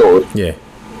all about story. Yeah.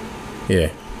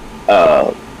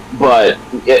 But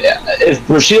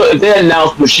if they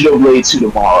announced Bushido Blade 2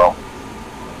 tomorrow,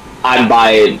 I'd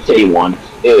buy it day one.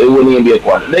 It wouldn't even be a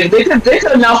question. They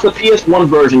could announce the PS1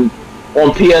 version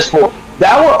on PS4.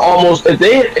 That would almost if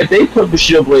they put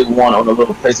Bushido Blade 1 on the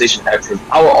little PlayStation Extras,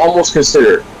 I would almost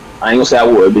consider. I ain't gonna say I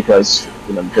would because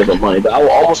of money, but I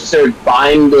would almost consider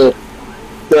buying the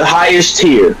highest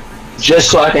tier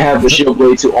just so I can have Bushido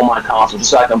Blade 2 on my console,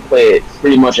 just so I can play it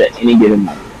pretty much at any given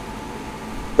moment.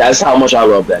 That's how much I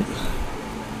love that game.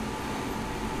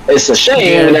 It's a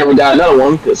shame we never got another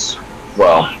one because,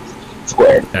 well,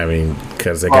 Square. I mean,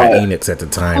 because they got Enix at the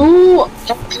time. Ooh,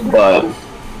 but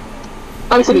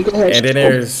I'm gonna go ahead. And then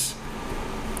there's,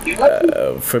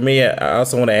 for me, I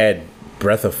also want to add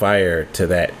Breath of Fire to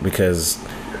that because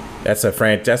that's an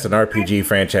RPG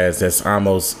franchise that's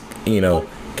almost,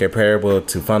 comparable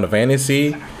to Final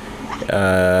Fantasy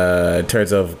in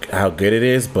terms of how good it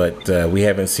is, but we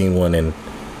haven't seen one in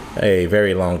a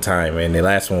very long time, and the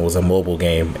last one was a mobile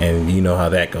game, and you know how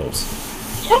that goes.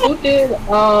 Who did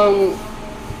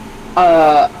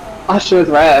Asura's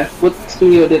Wrath? What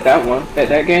studio did that one?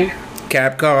 That game?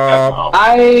 Capcom.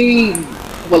 I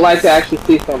would like to actually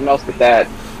see something else with that.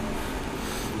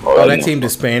 Oh, that team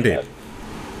disbanded.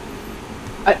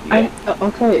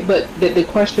 Okay, but the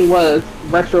question was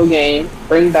retro game,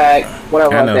 bring back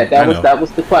whatever like that. That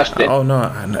was the question. Oh no,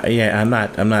 I'm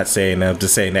not saying. I'm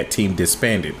just saying that team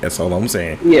disbanded. That's all I'm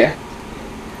saying. Yeah.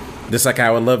 Just like I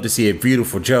would love to see a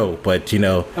Beautiful Joe, but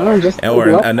or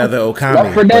another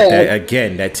Okami. But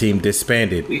that team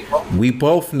disbanded. We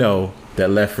both know that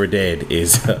Left 4 Dead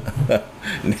is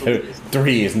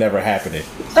 3 is never happening.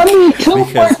 I mean,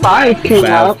 2.5 came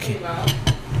out.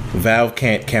 Valve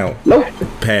can't count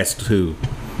past 2.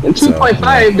 And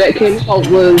 2.5 that came out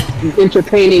was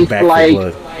entertaining for like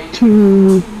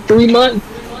 2-3 months.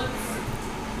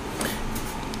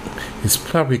 It's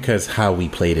probably because how we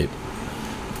played it.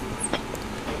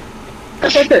 I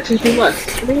thought that 2-3 months.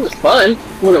 I think it was fun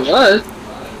when it was.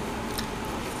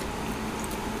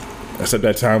 I said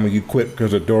that time when you quit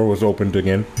because the door was opened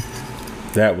again.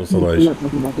 That was hilarious.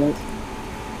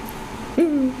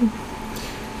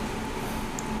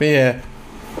 But yeah,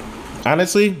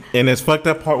 honestly, and this fucked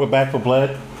up part with Back 4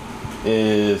 Blood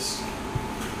is,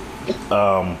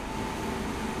 sorry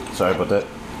about that.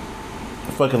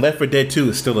 Fucking Left 4 Dead 2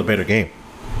 is still a better game.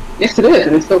 Yes, it is,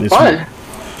 and it's still fun.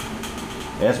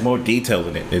 It has more detail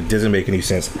in it. It doesn't make any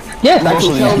sense. Yes, I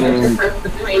can tell the difference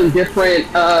between different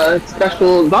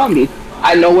special zombies.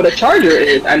 I know what a charger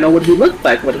is. I know what he looks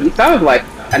like, what he sounds like.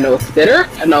 I know a spitter.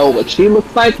 I know what she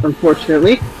looks like.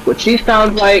 Unfortunately, what she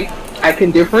sounds like. I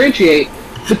can differentiate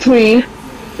between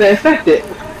the affected.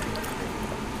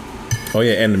 Oh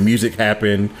yeah, and the music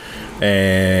happened,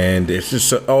 and it's just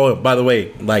so, oh, by the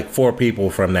way, like 4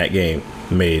 people from that game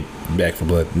made Back 4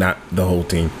 Blood, not the whole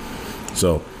team.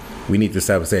 So we need to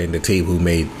stop saying the team who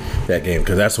made that game,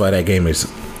 because that's why that game is,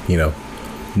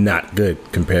 not good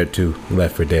compared to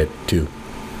Left 4 Dead 2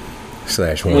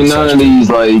 /1. And none of these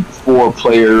like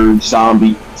 4-player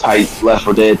zombie type Left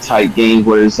 4 Dead type games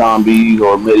where it's zombies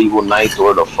or medieval knights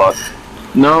or the fuck.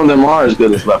 None of them are as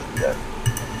good as Left 4 Dead.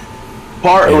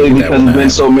 Partly because there's been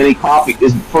so many copies.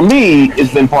 For me,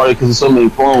 it's been partly because there's so many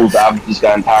clones that I've just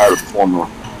gotten tired of the formula.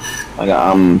 Like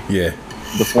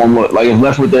the formula. Like if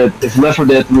Left 4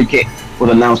 Dead 3 was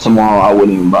announced tomorrow, I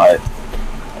wouldn't even buy it.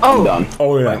 I'm done.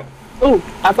 Oh yeah. Oh,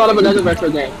 I thought of another retro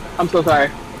game. I'm so sorry.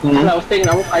 Because I was thinking,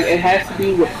 I was like, it has to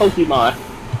do with Pokemon.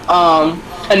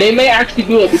 And they may actually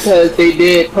do it because they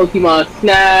did Pokemon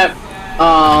Snap.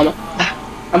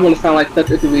 I'm gonna sound like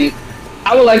such a dweeb.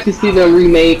 I would like to see them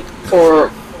remake or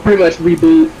pretty much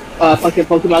reboot fucking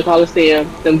Pokemon Coliseum.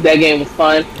 That game was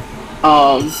fun.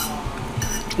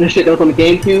 The shit that was on the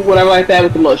GameCube, whatever like that,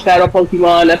 with the little shadow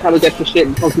Pokemon. That's how we get the shit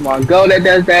in Pokemon Go that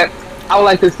does that. I would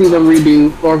like to see them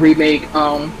redo or remake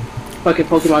fucking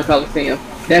Pokemon Coliseum.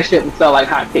 That shit would sell like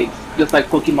hotcakes, just like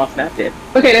Pokemon Snap did.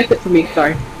 Okay, that's it for me.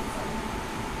 Sorry.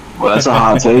 Well, that's a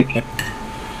hot take.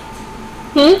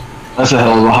 That's a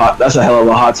hell of a hot. That's a hell of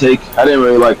a hot take. I didn't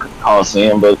really like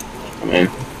Coliseum, but I mean,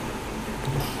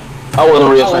 I wasn't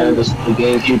really a fan of the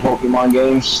GameCube Pokemon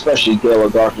games, especially Gale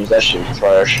of Darkness. That shit was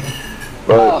trash.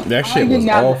 But that shit was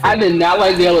awful. I did not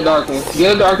like Gale of Darkness.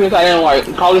 Gale of Darkness, I didn't like.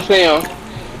 Coliseum.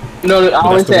 No, I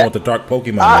always that's the one with the dark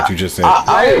Pokemon that you just said.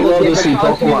 I would love to see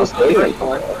Pokemon Stadium.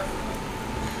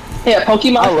 Yeah,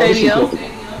 Pokemon Stadium.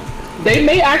 They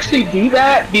may actually do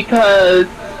that because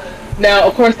now,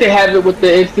 of course, they have it with the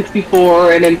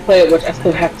N64 and then play it, which I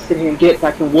still have to sit here and get so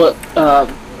I can whoop a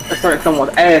certain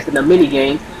someone's ass in a mini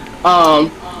game.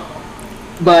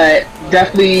 But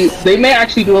definitely, they may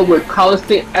actually do it with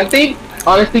Coliseum. I think,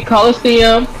 honestly,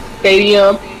 Coliseum,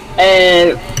 Stadium,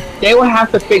 and they will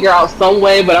have to figure out some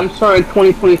way, but I'm sure in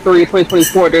 2023,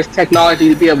 2024, there's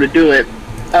technology to be able to do it.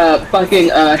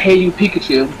 Hey You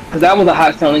Pikachu, because that was a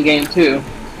hot selling game too.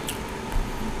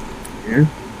 Yeah.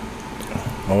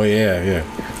 Oh yeah.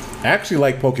 I actually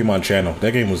like Pokemon Channel.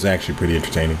 That game was actually pretty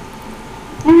entertaining.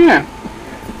 Oh yeah.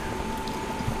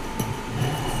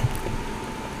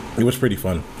 It was pretty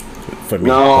fun for me.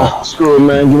 No, screw it,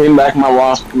 man. Give me back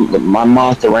my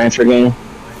Monster Rancher game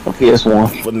on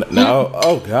PS1. No,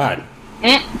 oh god.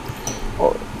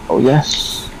 Oh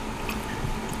yes.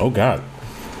 Oh god.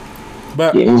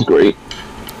 But yeah, it was great.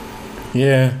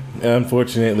 Yeah,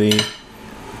 unfortunately,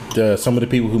 some of the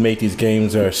people who make these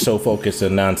games are so focused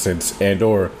on nonsense and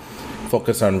or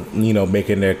focus on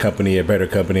making their company a better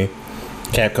company.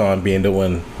 Capcom being the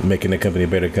one making the company a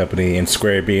better company, and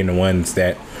Square being the ones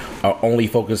that are only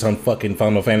focused on fucking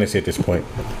Final Fantasy at this point,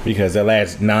 because the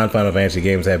last non-Final Fantasy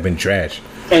games have been trash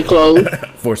and closed.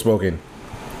 Forspoken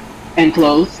and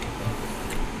closed.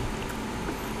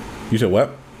 You said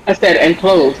what? I said and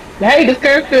closed. Hey, this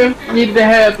character needed to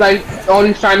have like all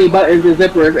these shiny buttons and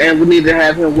zippers, and we need to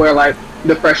have him wear like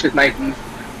the freshest Nikes.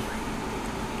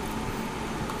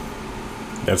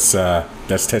 That's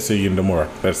Tetsuya Nomura.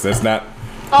 That's not.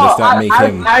 Oh, let's not make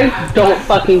him. I don't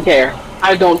fucking care.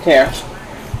 I don't care.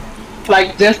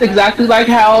 Like just exactly like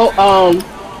how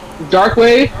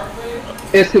Darkwave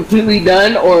is completely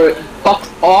done or fucks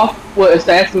off with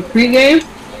Assassin's Creed games.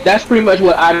 That's pretty much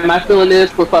what my feeling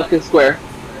is for fucking Square.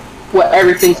 What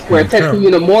everything Square. Tetsuya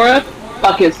Nomura,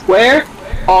 fucking Square,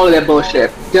 all of that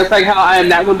bullshit. Just like how I am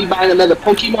not going to be buying another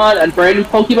Pokemon, a brand new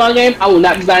Pokemon game, I will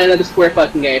not be buying another Square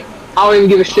fucking game. I don't even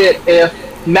give a shit if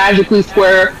magically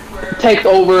Square takes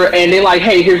over and they're like,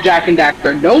 hey, here's Jack and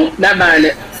Daxter. Nope, not buying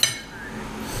it.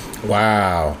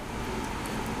 Wow.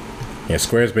 Yeah,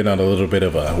 Square's been on a little bit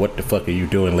of a what the fuck are you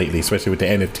doing lately, especially with the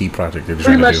NFT project they're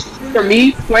trying to do. For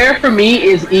me, Square for me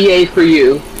is EA for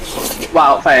you.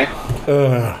 Wow, thing.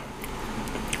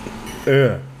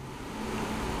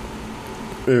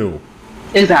 Ew.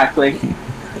 Exactly.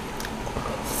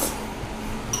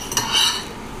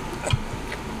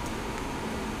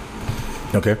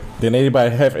 Okay. Did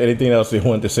anybody have anything else they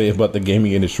wanted to say about the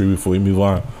gaming industry before we move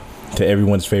on to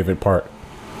everyone's favorite part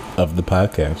of the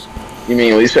podcast? You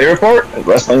mean least favorite part?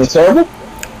 Wrestling is terrible?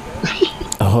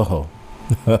 Oh.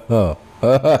 There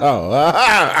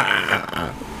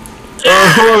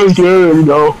we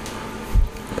go.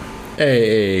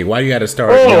 Hey, why you gotta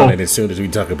start yelling as soon as we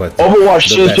talk about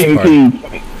Overwatch 2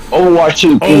 PvP? Overwatch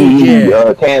 2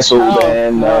 PvP canceled,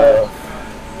 and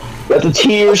let the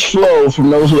tears flow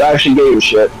from those who actually gave a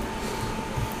shit.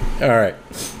 All right.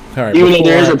 Even though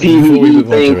there's a PvP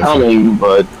thing coming,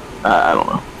 but I don't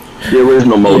know. The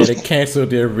original mode. Yeah, they canceled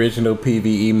the original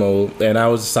PvE mode, and I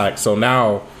was like, so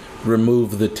now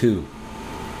remove the 2.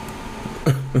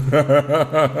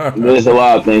 There's a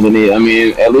lot of things in it. I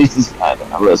mean, at least it's.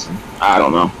 Listen, I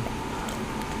don't know.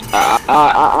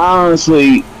 I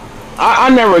honestly, I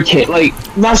never cared. Like,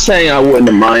 not saying I wouldn't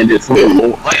have minded for the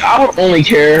lore. Like, I would only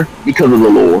care because of the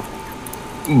lore.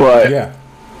 But yeah,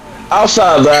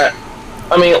 outside of that,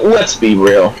 I mean, let's be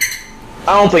real.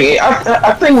 I don't think.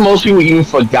 I think most people even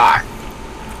forgot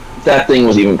that thing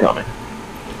was even coming.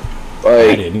 Like,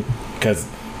 I didn't, because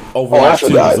Overwatch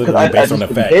 2 was literally based on the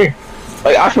fact.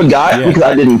 Like, I forgot because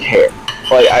I didn't care.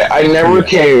 Like, I never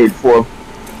cared for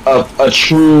a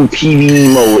true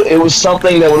PvE mode. It was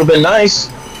something that would have been nice.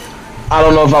 I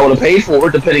don't know if I would have paid for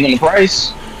it, depending on the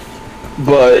price.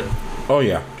 But oh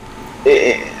yeah,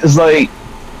 it's like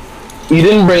you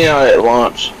didn't bring it out at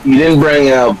launch. You didn't bring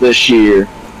it out this year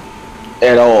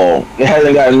at all. It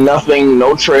hasn't got nothing,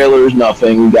 no trailers,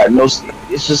 nothing. We got no.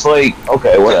 It's just like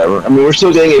okay, whatever. I mean, we're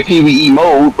still getting a PvE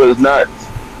mode, but it's not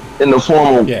in the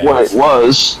form of what it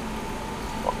was.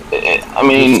 I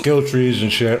mean, with skill trees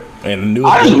and shit, and new.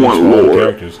 I just want more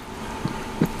characters.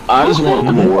 I just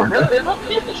want more.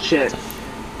 Shit.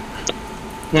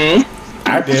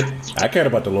 I did. I cared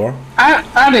about the lore.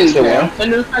 I didn't care.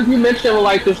 And the fact you mentioned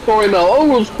like the story mode. Oh,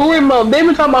 well, story mode. They've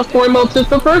been talking about story mode since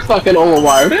the first fucking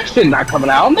Overwatch. That shit not coming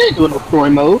out. They ain't doing no story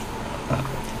mode.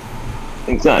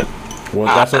 Exactly. Well,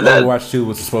 that's what Overwatch 2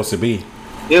 was supposed to be.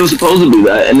 It was supposed to be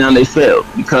that, and now they failed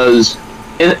because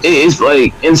it's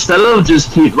like instead of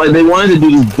just keep like they wanted to do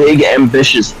this big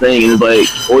ambitious thing, and it's like,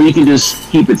 or you can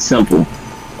just keep it simple,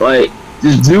 like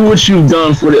just do what you've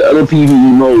done for the other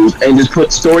PvE modes and just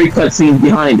put story cutscenes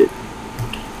behind it.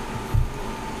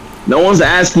 No one's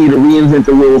asking you to reinvent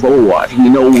the wheel of Overwatch. We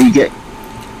know what we get.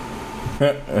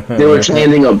 They were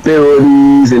changing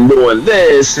abilities and doing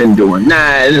this and doing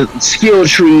that, and skill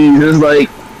trees. It's like,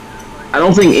 I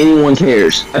don't think anyone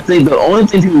cares. I think the only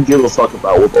thing people give a fuck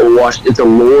about with Overwatch is the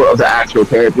lore of the actual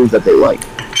characters that they like.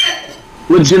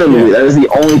 Legitimately, that is the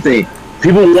only thing.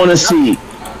 People want to see,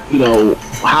 you know,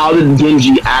 how did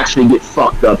Genji actually get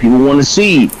fucked up? People want to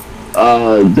see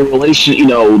the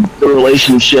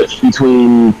relationships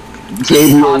between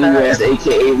Gabriel US,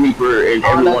 aka Reaper, and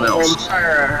everyone else.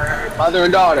 Mother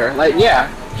and daughter, like yeah.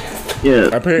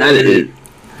 Apparently,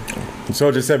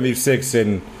 Soldier 76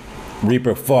 and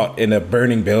Reaper fought in a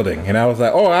burning building, and I was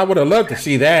like, oh, I would have loved to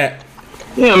see that.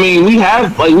 Yeah, I mean, we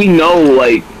know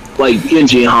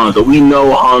Genji and Hanzo. We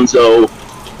know Hanzo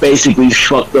basically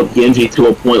fucked up Genji to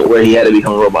a point where he had to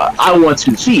become a robot. I want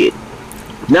to see it,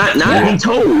 not be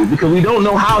told, because we don't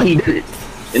know how he did it.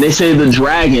 And they say the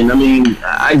dragon. I mean,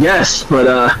 I guess, but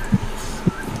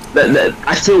that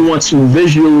I still want to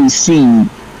visually see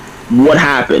what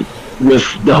happened with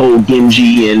the whole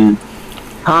Genji and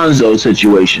Hanzo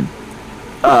situation.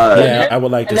 I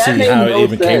would like to see how it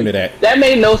even came to that. That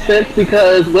made no sense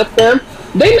because with them,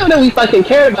 they know that we fucking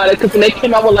cared about it because when they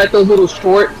came out with like those little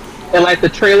shorts and like the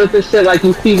trailers and shit, like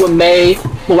you see with May,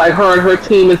 with like her and her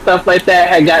team and stuff like that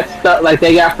had got stuck, like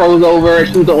they got froze over and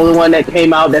she was the only one that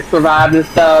came out that survived and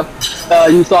stuff.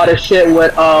 You saw this shit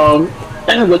with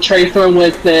Tracer and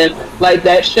Winston, like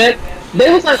that shit. They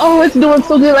was like, oh, it's doing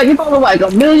so good, like it's only like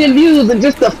 1 million views in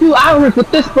just a few hours with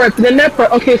this person and that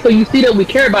person. Okay, so you see that we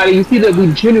care about it, you see that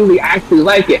we genuinely actually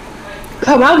like it.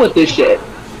 Come out with this shit.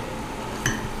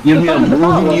 Give me a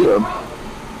movie or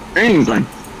anything.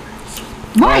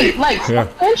 Right, like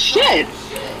that shit.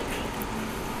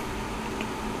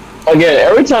 Again,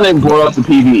 every time they brought up the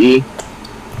PvE,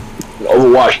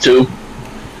 Overwatch 2,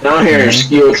 now I'm hearing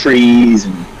skill trees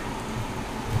and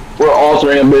we're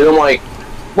altering a bit. I'm like,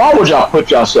 why would y'all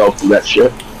put yourself through that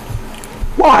shit?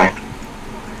 Why?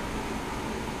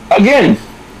 Again,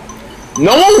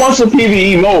 no one wants a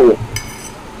PvE mode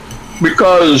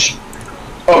because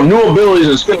of new abilities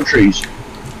and skill trees.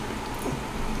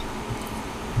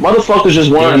 Motherfuckers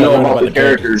just want to know about the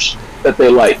characters that they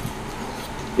like.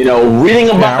 You know, reading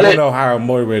about it. I don't know how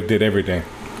Moira did everything.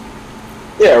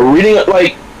 Yeah, reading it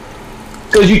like,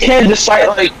 because you can't decide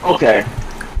like, okay.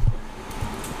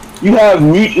 You have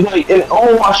like in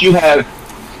Overwatch, you have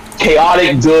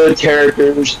chaotic good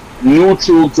characters,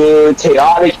 neutral good,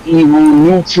 chaotic evil,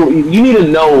 neutral. You need to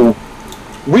know.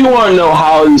 We want to know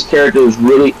how these characters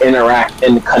really interact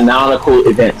in the canonical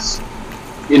events.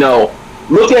 You know,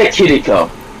 look at Kiriko.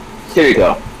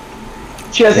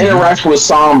 She has interaction with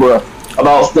Sombra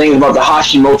about things about the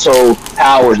Hashimoto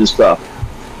powers and stuff.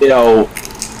 You know,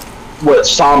 what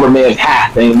Sombra may have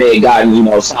had, they may have gotten, you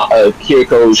know,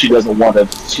 Kiriko, she's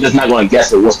not going to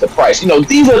guess it, what's the price. You know,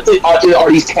 these are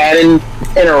these canon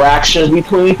interactions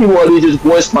between people, or are these just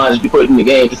voice lines be put in the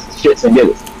game, just shits and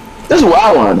giggles? This is what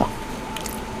I want to know.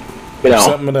 You know,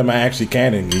 some of them are actually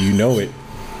canon, and you know it.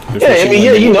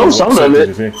 You know some of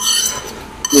it.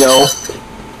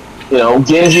 You know,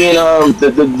 Genji and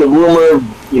the rumor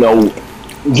of, you know,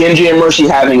 Genji and Mercy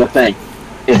having a thing.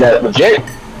 Is that legit?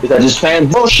 Is that just fan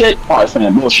bullshit? Probably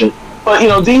fan bullshit. But, you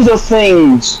know, these are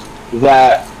things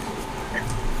that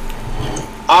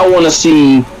I want to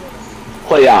see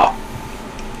play out.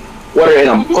 Whether in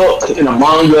a book, in a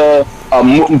manga,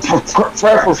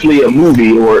 preferably a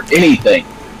movie or anything.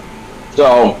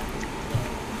 So,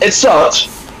 it sucks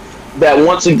that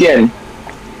once again,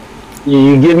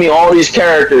 You give me all these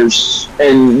characters,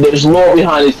 and there's lore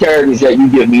behind these characters that you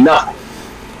give me nothing.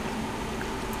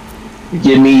 You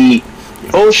give me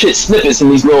bullshit snippets in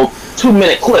these little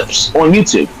 2-minute clips on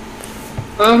YouTube.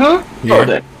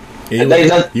 Yeah.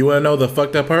 You want to know the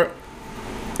fucked up part?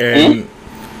 And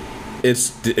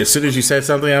it's as soon as you said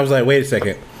something, I was like, wait a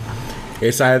second.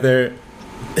 It's either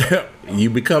you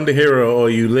become the hero or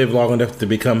you live long enough to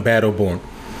become Battleborn.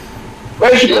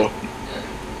 Where's you go?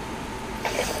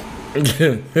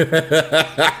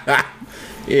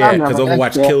 Yeah, because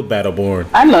Overwatch killed Battleborn.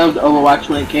 I loved Overwatch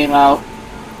when it came out.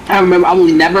 I remember, I will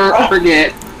never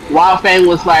forget. Wildfang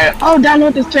was like, "Oh,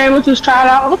 download this game, let's just try it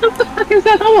out." What the fuck is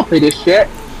that? I won't play this shit.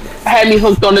 I had me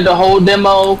hooked onto the whole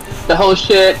demo, the whole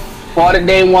shit. Bought it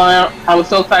day one. I was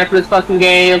so excited for this fucking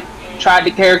game. Tried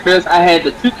the characters. I had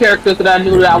the 2 characters that I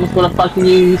knew that I was gonna fucking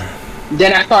use.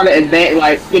 Then I started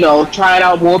trying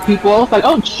out more people. I was like,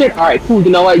 oh shit, alright, cool, you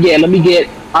know what? Yeah, let me get,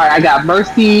 alright, I got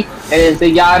Mercy and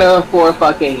Zenyatta for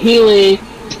fucking healing.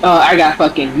 I got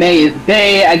fucking May is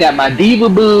Bay. I got my Diva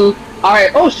Boo.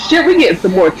 Alright, oh shit, we getting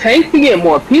some more tanks. We getting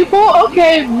more people.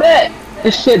 Okay, bet.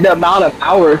 This shit, the amount of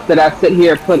hours that I sit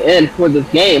here and put in for this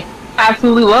game. I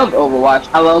absolutely loved Overwatch.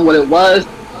 I love what it was.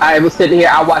 I was sitting here,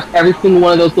 I watched every single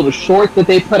one of those little shorts that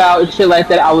they put out and shit like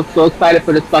that. I was so excited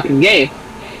for this fucking game.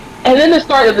 And then it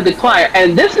started the decline.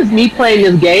 And this is me playing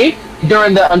this game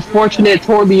during the unfortunate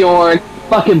Torbjorn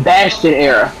fucking Bastion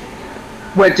era.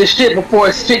 Where this shit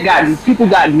before people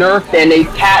got nerfed and they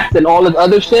capped and all this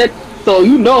other shit. So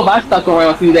you know if I stuck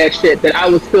around through that shit that I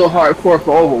was still hardcore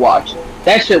for Overwatch.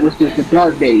 That shit was just the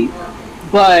dark days.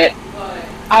 But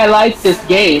I liked this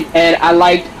game and I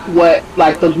liked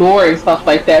the lore and stuff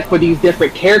like that for these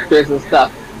different characters and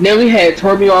stuff. And then we had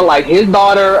Torbjorn, like his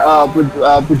daughter,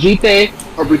 Brigitte,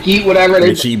 or Brigitte, whatever.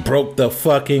 And she broke the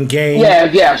fucking game.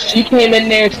 Yeah, she came in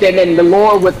there, and then the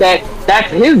lore with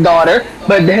that's his daughter,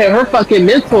 but her fucking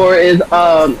mentor is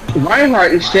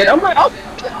Reinhardt and shit. I'm like, oh,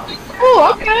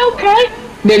 okay.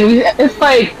 Then it's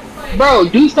like, bro,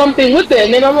 do something with it.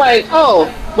 And then I'm like,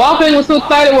 oh, Wildfang was so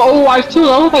excited with Overwatch 2.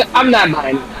 I was like, I'm not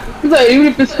buying it. He's like, even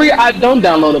if it's free, I don't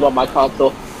download it on my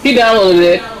console. He downloaded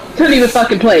it, couldn't even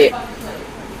fucking play it.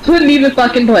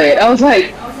 I was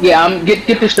like, yeah, get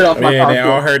this shit off my console. And then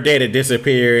all her data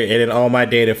disappeared, and then all my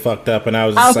data fucked up, and I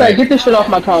was like, get this shit off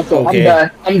my console. Okay.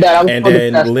 I'm done. And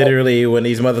then literally when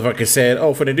these motherfuckers said,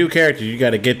 oh, for the new character, you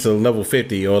got to get to level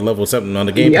 50 or level something on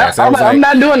the Game Pass. I was like, I'm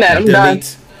not doing that. I'm done.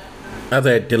 I was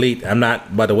like, delete. I'm not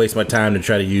about to waste my time to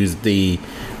try to use the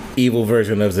evil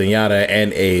version of Zenyatta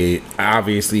and a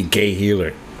obviously gay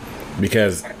healer.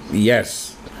 Because,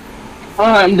 yes.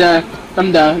 I'm done.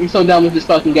 I'm so done with this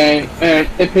fucking game. And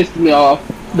it pisses me off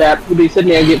that we be sitting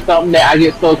there and get something that I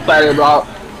get so excited about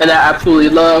and I absolutely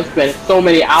love. Spending so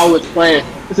many hours playing.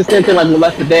 It's the same thing like with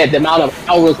Left 4 Dead. The amount of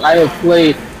hours I have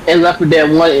played in Left 4 Dead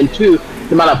 1 and 2.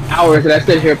 The amount of hours that I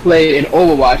sit here playing in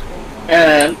Overwatch.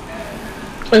 And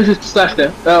it's just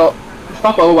disgusting. So,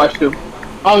 fuck Overwatch 2.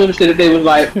 I don't give a shit if they was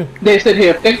like, they sit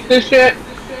here and fix this shit.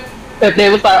 If they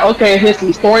was like, okay, here's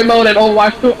some story mode in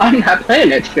Overwatch 2, I'm not playing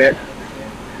that shit.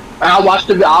 I'll watch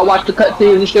the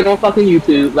cutscenes and shit on fucking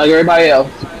YouTube like everybody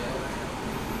else.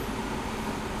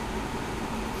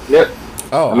 Yep.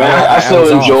 Oh, man, I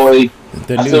still enjoy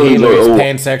the new healer is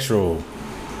pansexual.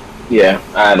 Yeah,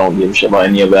 I don't give a shit about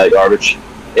any of that garbage.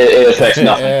 It affects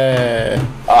nothing.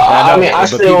 I mean,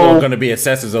 but people are going to be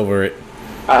obsessive over it.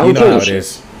 You know how it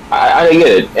is. I get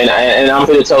it, and I'm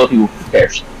going to tell people who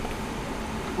cares.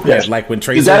 Yeah, like when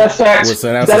Tracer was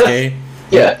announced as gay.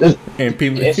 Yeah, and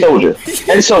people and Soldier.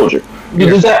 Do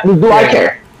I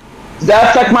care? Does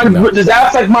that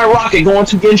affect my rocket going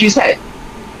to Genji's head?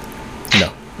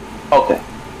 No. Okay.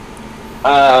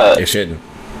 It shouldn't.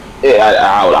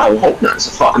 Yeah, I would hope not. It's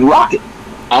a fucking rocket.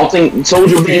 I don't think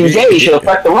Soldier being gay should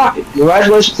affect the rocket.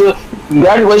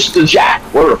 Congratulations to Jack.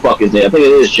 Whatever the fuck his name. I think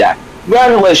it is Jack.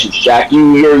 Congratulations, Jack.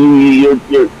 You're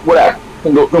whatever.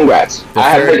 Congrats. The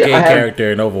third gay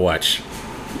character in Overwatch.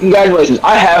 Congratulations.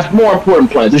 I have more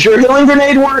important plans. Does your healing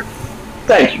grenade work?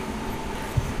 Thank you.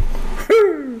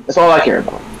 That's all I care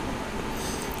about.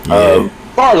 Yeah.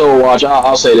 Far as Overwatch,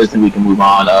 I'll say this and we can move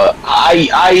on.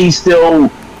 I still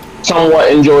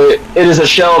somewhat enjoy it. It is a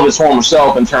shell of its former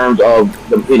self in terms of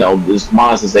this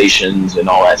monetizations and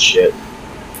all that shit.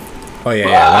 Oh yeah,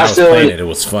 when I was playing it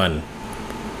was fun.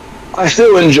 I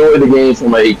still enjoy the game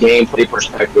from a gameplay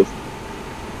perspective.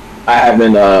 I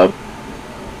haven't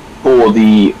pulled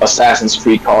the Assassin's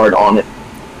Creed card on it,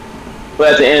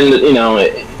 but at the end, it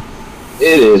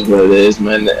is what it is,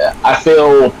 man. I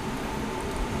feel.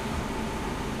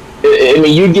 I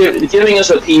mean, giving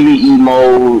us a PvE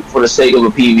mode for the sake of a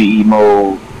PvE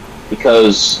mode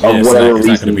because Yeah, of whatever it's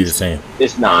not going to be reason. the same.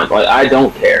 It's not. Like, I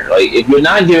don't care. Like, if you're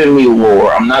not giving me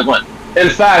lore, I'm not going. In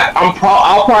fact, I'll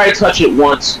probably touch it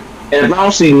once, and if I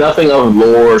don't see nothing of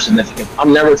lore or significance,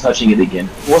 I'm never touching it again.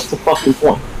 What's the fucking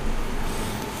point?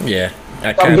 Yeah,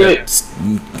 I kind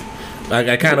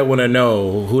of want to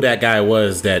know who that guy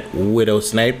was that Widow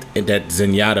sniped and that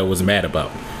Zenyatta was mad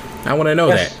about. I want to know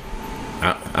that.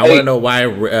 I want to know why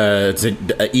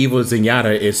evil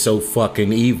Zenyatta is so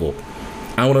fucking evil.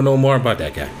 I want to know more about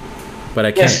that guy, but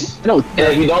I can't. Yes. And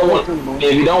if you don't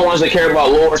want us to care about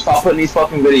lore, stop putting these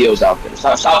fucking videos out there.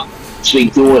 Stop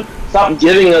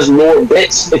giving us lore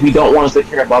bits if you don't want us to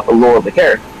care about the lore of the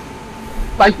character.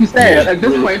 Like you said, at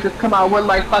this point, just come out with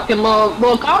like fucking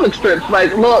little comic strips.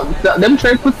 Like, look, them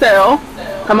strips for sale.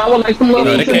 Come out with like some little.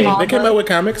 They came out with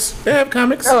comics. They have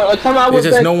comics. Come out with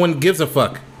it's just no one gives a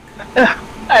fuck.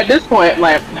 At this point,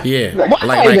 like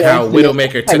like how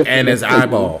Widowmaker took Anna's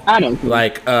eyeball. I don't care.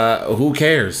 Like, who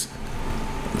cares?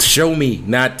 Show me,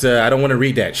 not. I don't want to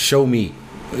read that. Show me,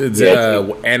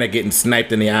 Anna getting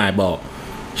sniped in the eyeball.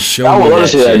 Show me. I would love to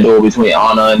see that duel between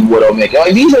Anna and Widowmaker.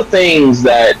 Like, these are things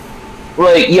that,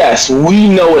 like, yes, we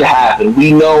know it happened.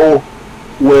 We know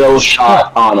Will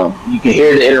shot Anna. You can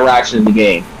hear the interaction in the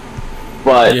game,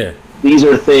 but these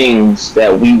are things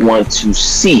that we want to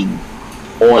see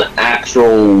on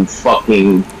actual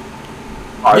fucking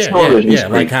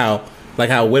television. like how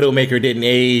Widowmaker didn't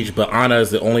age, but Ana is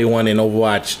the only one in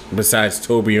Overwatch besides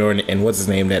Torbjorn and what's his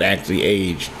name that actually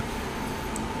aged.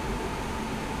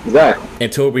 Exactly.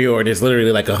 And Torbjorn is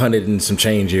literally like 100 and some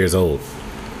change years old.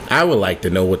 I would like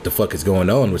to know what the fuck is going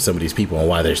on with some of these people and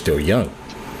why they're still young.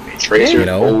 Tracer,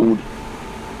 old.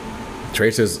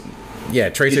 Tracer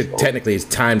technically is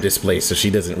time displaced, so she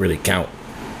doesn't really count.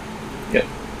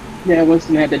 Yeah,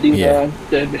 Winston had to do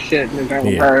the shit with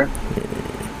her.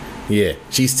 Yeah,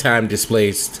 she's time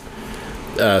displaced.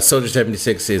 Soldier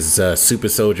 76 is Super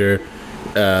Soldier.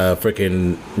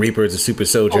 Freaking Reaper is a Super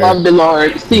Soldier. I love the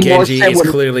Lord. Genji is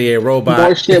clearly a robot.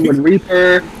 More shit with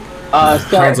Reaper.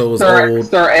 Hanzo was old.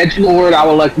 Sir Edgelord, I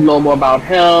would like to know more about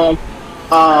him.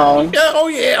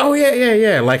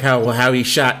 Yeah. Like how he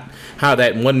shot. How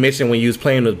that one mission when he was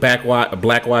playing with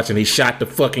Blackwatch and he shot the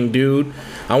fucking dude.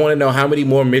 I want to know how many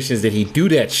more missions did he do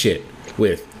that shit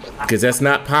with? Because that's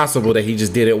not possible that he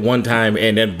just did it one time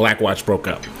and then Blackwatch broke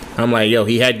up. I'm like, yo,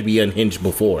 he had to be unhinged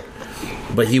before.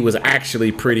 But he was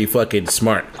actually pretty fucking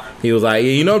smart. He was like,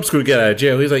 I'm just going to get out of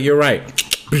jail. He's like, you're right.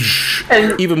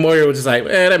 And even Moria was just like,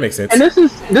 that makes sense. And this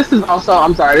is also,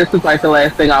 I'm sorry, this is like the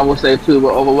last thing I will say too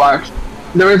with Overwatch.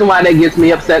 The reason why that gets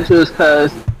me upset too is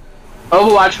because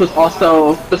Overwatch was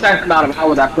also, besides the amount of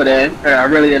hours I put in, and I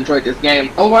really enjoyed this game,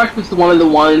 Overwatch was one of the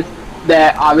ones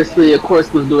that obviously, of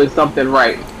course, was doing something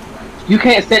right. You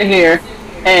can't sit here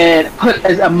and put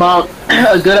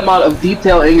a good amount of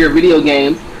detail in your video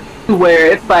games to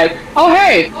where it's like, oh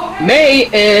hey, Mei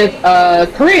is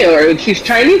Korean or she's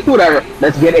Chinese, whatever.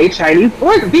 Let's get a Chinese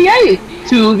VA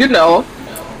to,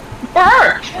 for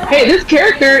her. Hey, this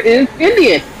character is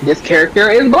Indian. This character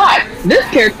is black. This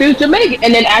character is Jamaican.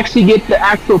 And then actually get the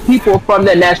actual people from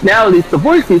that nationalities to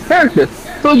voice these characters.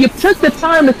 So you took the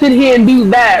time to sit here and do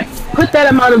that, put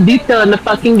that amount of detail in the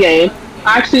fucking game,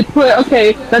 actually put,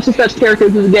 okay, such and such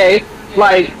characters is gay.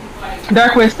 Like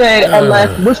Darkwing said,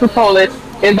 unless Whisper Poland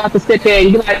is about to sit there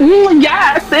and be like,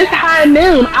 yes, it's high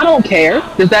noon. I don't care.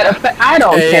 Does that affect? I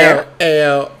don't care.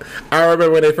 I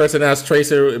remember when they first announced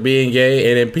Tracer being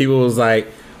gay, and then people was like,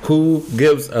 who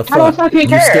gives a fuck? I don't fucking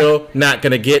care. You're still not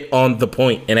going to get on the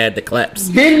point and add the claps.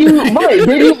 Then you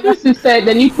also said,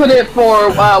 then you put it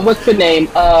for, what's her name?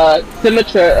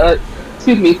 Symmetra,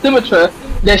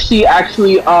 that she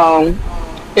actually,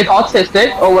 is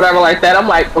autistic or whatever like that. I'm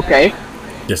like, okay.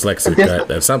 Dyslexic,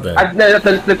 that's something.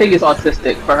 The thing is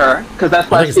autistic for her, because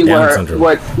that's why she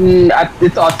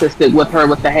it's autistic with her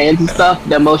with the hands and stuff,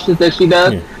 the emotions that she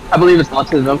does. Yeah. I believe it's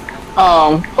autism,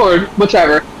 or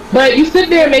whichever. But you sit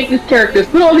there and make these characters,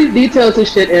 put all these details and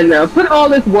shit in there, put all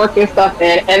this work and stuff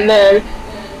in, and then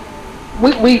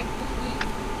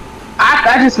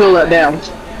I just feel let down.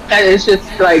 And it's just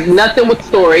like nothing with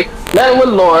story, nothing with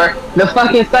lore.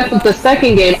 The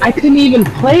second game, I couldn't even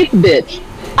play the bitch.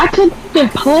 I couldn't even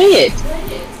play it.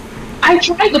 I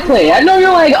tried to play it. I know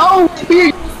you're like, oh,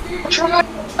 weird.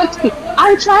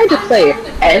 I tried to play it.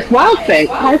 As Wild Fang,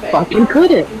 I fucking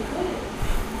couldn't.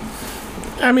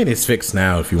 I mean, it's fixed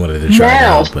now if you wanted to try it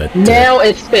out, but... Now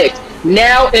it's fixed.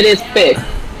 Now it is fixed.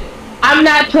 I'm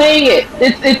not playing it.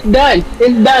 It's done.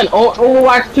 It's done.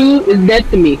 Overwatch 2 is dead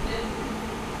to me.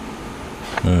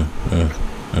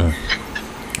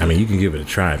 I mean, you can give it a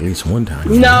try at least one time.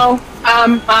 No,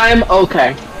 I'm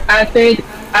okay. I think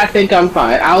I think I'm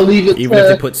fine. I'll leave it Even if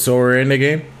they put Sora in the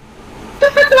game? The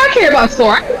fuck do I care about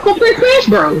Sora? I can go play Smash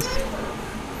Bros.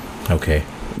 Okay.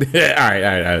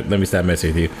 Alright. Let me stop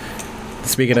messing with you.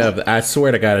 Speaking of, I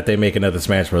swear to God, if they make another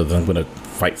Smash Bros, I'm gonna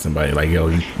fight somebody. Like, yo,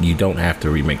 you don't have to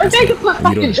remake this They game. could put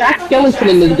fucking Jack Skellington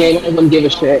in this game. I wouldn't give a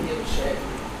shit.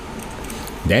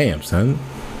 Damn, son.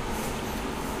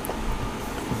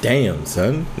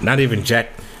 Not even Jack,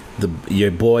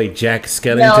 your boy Jack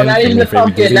Skellington. No, not even the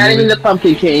pumpkin. Not even the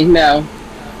Pumpkin King. No.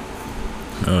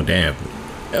 Oh, damn.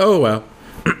 Oh, well.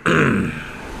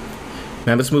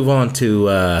 Now let's move on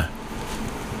to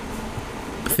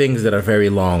things that are very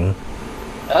long.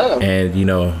 Oh. And, you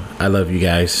know, I love you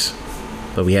guys,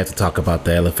 but we have to talk about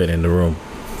the elephant in the room.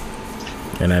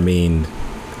 And I mean,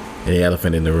 the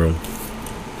elephant in the room.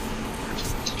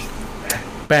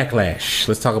 Backlash.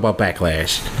 Let's talk about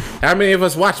Backlash. How many of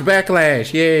us watch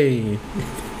Backlash? Yay. I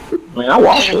mean, I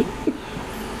watched it.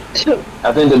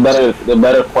 I think the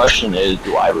better question is,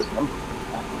 do I remember?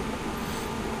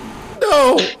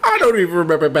 No, I don't even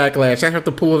remember Backlash. I have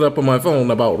to pull it up on my phone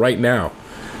about right now.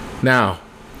 Now,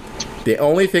 the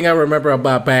only thing I remember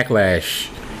about Backlash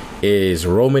is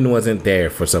Roman wasn't there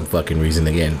for some fucking reason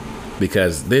again.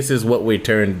 Because this is what we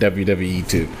turned WWE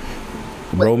to.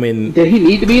 Roman... Did he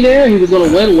need to be there? He was going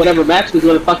to win whatever match he was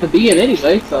going to fucking be in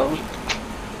anyway, so...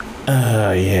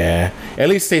 Yeah. At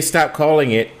least they stopped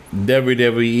calling it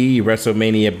WWE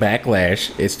WrestleMania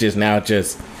Backlash. It's just now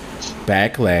just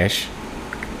Backlash.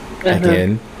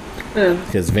 Again.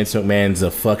 Because Vince McMahon's a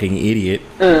fucking idiot.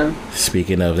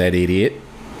 Speaking of that idiot.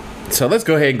 So let's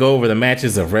go ahead and go over the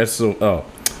matches of I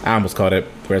almost called it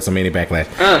WrestleMania Backlash.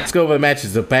 Let's go over the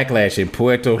matches of Backlash in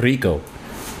Puerto Rico.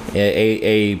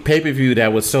 A pay-per-view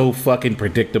that was so fucking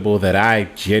predictable that I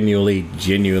genuinely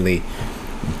didn't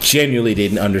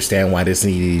understand why this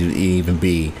needed to even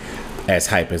be as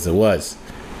hype as it was.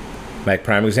 Like,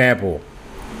 prime example,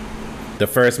 the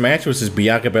first match, which is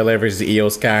Bianca Belair versus Io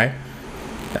Sky.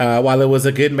 While it was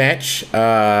a good match,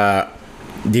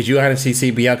 did you honestly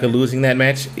see Bianca losing that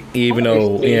match? Even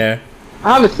though, yeah.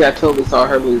 Obviously, I totally saw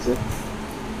her losing.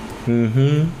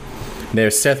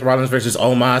 There's Seth Rollins versus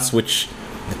Omos, which...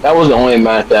 That was the only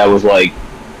match that was, like,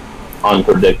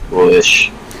 unpredictable-ish.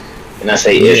 And I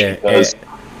say ish because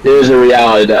there's a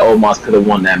reality that Omos could have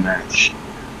won that match.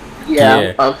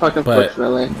 Yeah,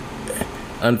 unfortunately.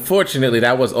 Unfortunately,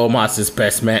 that was Omos's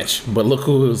best match. But look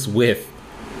who it was with.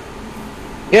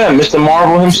 Yeah, Mr.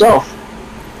 Marvel himself.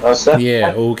 Seth.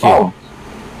 Yeah, okay. Oh.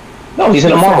 No, he's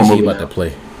in a Marvel movie. He's about to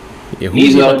play. Yeah,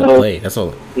 who's about to play? That's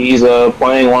all. He's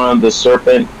playing one of the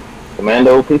Serpent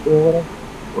Commando people or whatever.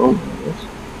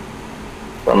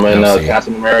 From in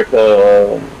Captain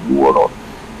America World.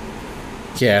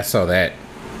 Yeah, I saw that.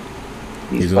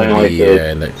 He's playing like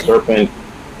the Serpent.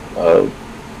 I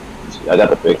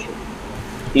got the picture.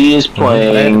 He is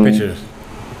playing. I had the picture.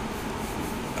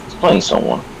 He's playing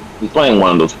someone. He's playing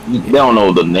one of those. They don't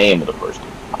know the name of the person,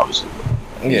 obviously.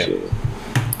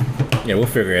 Yeah, we'll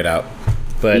figure it out.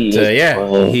 But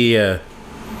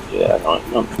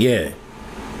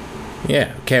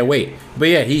yeah, can't wait. But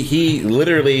yeah, he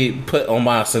literally put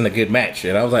Omos in a good match,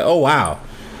 and I was like, oh wow,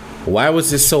 why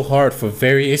was this so hard for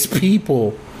various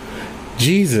people?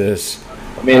 Jesus.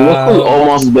 I mean, look who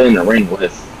Omos has been in the ring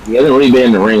with. He hasn't really been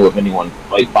in the ring with anyone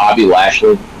like Bobby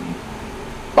Lashley.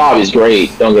 Bobby's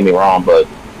great, don't get me wrong, but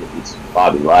it's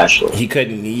Bobby Lashley. He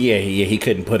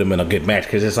couldn't put him in a good match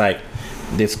because it's like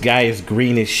this guy is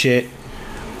green as shit.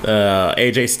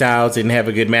 AJ Styles didn't have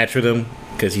a good match with him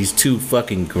because he's too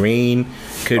fucking green.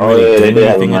 Couldn't really do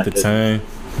anything at the time.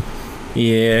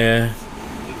 Yeah.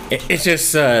 It's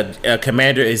just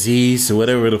Commander Aziz, or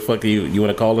whatever the fuck you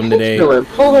want to call him today.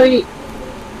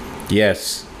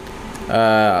 Yes.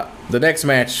 The next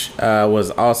match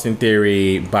was Austin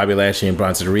Theory, Bobby Lashley, and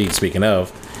Bronson Reed, speaking of.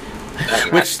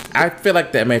 Which I feel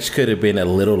like that match could have been a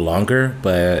little longer,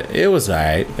 but it was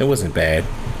alright. It wasn't bad.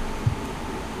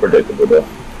 Predictable, though.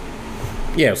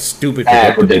 Yeah, stupid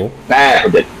predictable.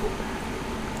 Bad predictable.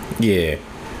 Yeah.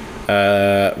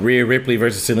 Rhea Ripley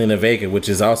versus Selena Vega, which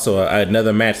is also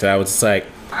another match that I was just like,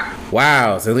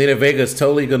 wow, Selena Vega's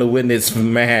totally going to win this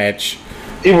match.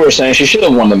 People were saying she should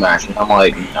have won the match, and I'm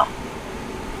like, no.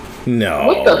 No.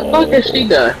 What the fuck has she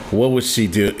done? What was she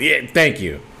doing? Yeah, thank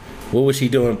you. What was she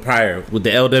doing prior? With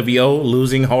the LWO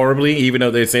losing horribly, even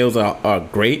though their sales are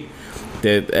great?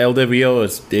 The LWO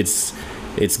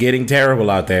it's getting terrible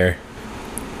out there.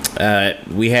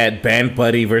 We had Bad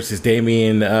Bunny versus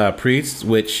Damian Priest,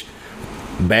 which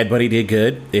Bad Bunny did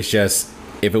good. It's just,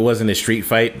 if it wasn't a street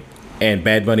fight and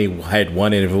Bad Bunny had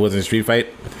won it, if it wasn't a street fight,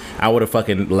 I would have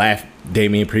fucking laughed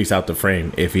Damian Priest out the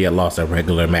frame if he had lost a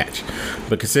regular match.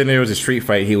 But considering it was a street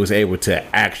fight, he was able to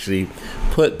actually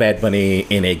put Bad Bunny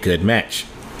in a good match.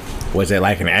 Was it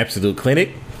like an absolute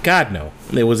clinic? God, no.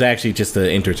 It was actually just an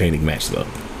entertaining match, though.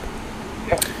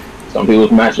 Some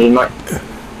people's matches are not.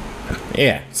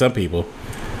 Yeah, some people.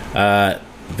 The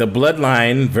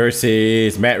Bloodline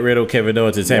versus Matt Riddle, Kevin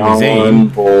Owens, and Sami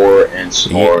Zayn.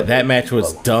 Yeah, that match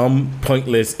was dumb,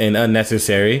 pointless, and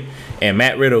unnecessary. And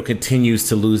Matt Riddle continues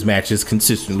to lose matches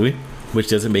consistently, which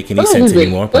doesn't make any sense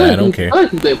anymore, but I don't care. I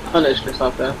think he's been punished or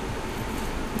something.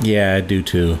 Yeah, I do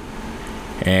too.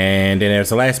 And then there's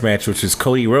the last match, which is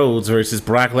Cody Rhodes versus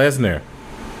Brock Lesnar.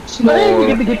 Man, we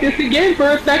get to get this again for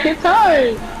a second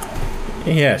time.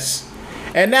 Yes.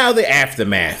 And now the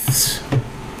aftermaths.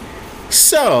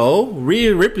 So,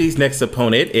 Rhea Ripley's next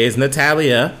opponent is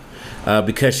Natalya,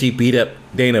 because she beat up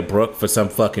Dana Brooke for some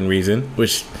fucking reason,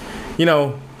 which, you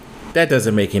know, that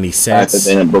doesn't make any sense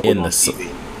in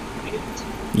the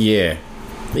Yeah.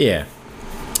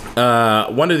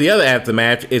 One of the other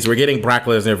aftermath is we're getting Brock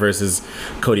Lesnar versus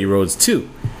Cody Rhodes too.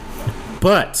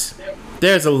 But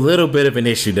there's a little bit of an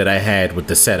issue that I had with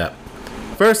the setup.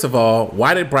 First of all,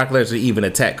 why did Brock Lesnar even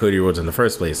attack Cody Rhodes in the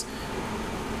first place?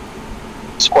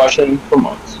 It's a question for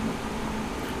months.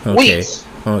 Okay. Weeks.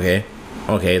 Okay,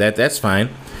 that's fine.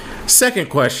 Second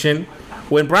question,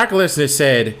 when Brock Lesnar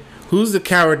said, "Who's the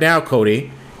coward now,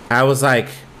 Cody?" I was like,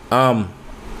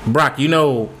 Brock, you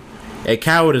know, a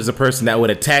coward is a person that would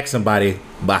attack somebody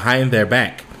behind their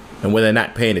back and when they're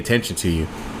not paying attention to you.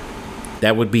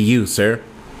 That would be you, sir.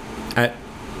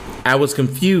 I was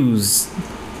confused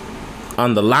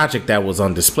on the logic that was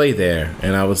on display there,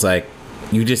 and I was like,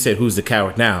 you just said, "Who's the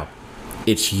coward now?"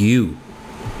 It's you.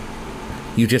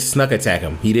 You just snuck attack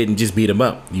him. He didn't just beat him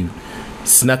up. You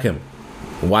snuck him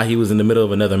while he was in the middle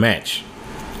of another match,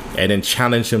 and then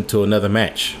challenged him to another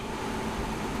match.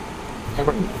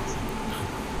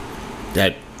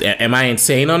 That am I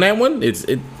insane on that one?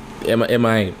 Am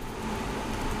I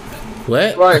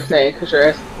what? You are insane because you're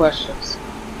asking questions.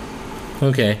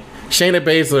 Okay, Shayna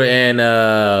Baszler and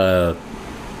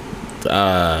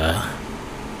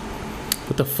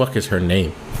what the fuck is her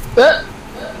name?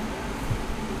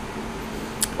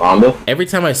 Ronda? Every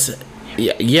time I say,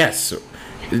 yes,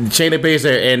 Shayna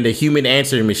Baszler and the human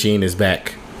answering machine is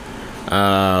back.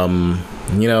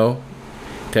 You know,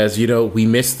 because we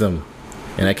missed them,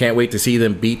 and I can't wait to see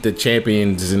them beat the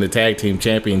champions in the tag team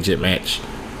championship match.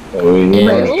 Wait,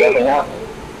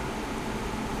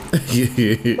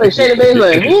 Shayna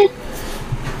Baszler.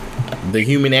 The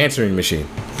human answering machine.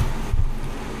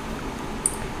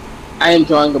 I am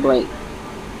drawing a blank.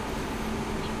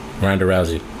 Ronda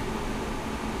Rousey.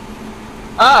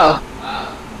 Oh.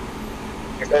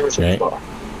 Your favorite superstar.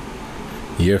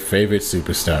 Your favorite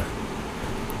superstar.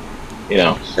 You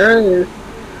know, Sure is.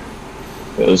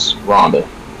 it was Ronda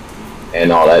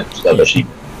and all that stuff that she.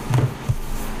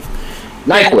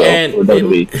 NyQuil for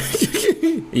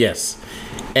WWE. Yes,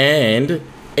 and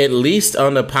at least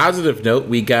on a positive note,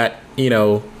 we got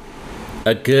a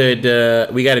good.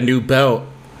 We got a new belt.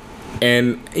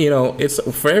 And, it's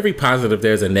for every positive,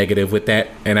 there's a negative with that.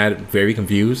 And I'm very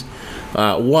confused.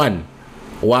 One,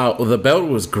 while the belt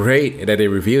was great that they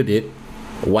revealed it,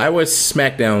 why was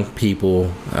SmackDown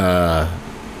people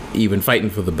even fighting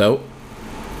for the belt?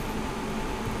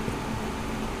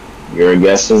 Your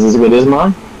guess is as good as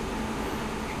mine.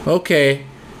 Okay.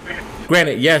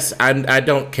 Granted, yes, I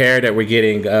don't care that we're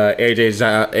getting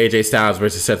AJ Styles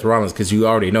versus Seth Rollins, because you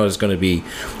already know it's going to be,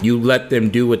 you let them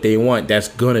do what they want, that's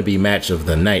going to be match of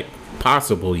the night,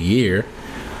 possible year.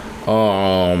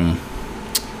 Yeah,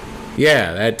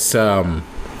 that's going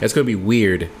to be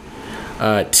weird.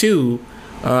 Two,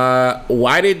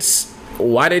 why did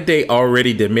they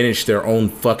already diminish their own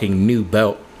fucking new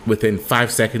belt within 5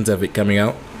 seconds of it coming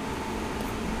out?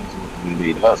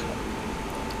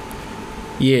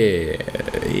 Yeah.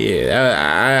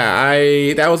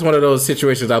 I that was one of those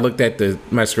situations. I looked at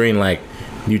my screen like,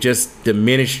 you just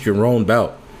diminished your own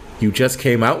belt. You just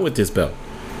came out with this belt.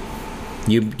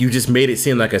 You just made it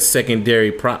seem like a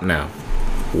secondary prop now.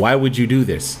 Why would you do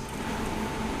this?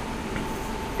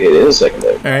 It is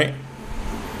secondary. All right.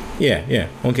 Yeah.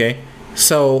 Okay.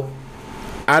 So,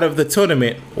 out of the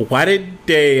tournament, why did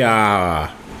they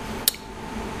have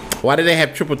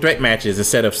triple threat matches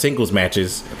instead of singles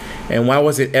matches? And why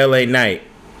was it LA Knight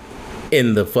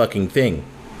in the fucking thing,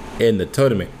 in the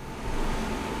tournament?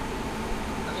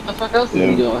 What the fuck else are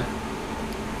you doing?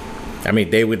 I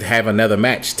mean, they would have another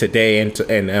match today and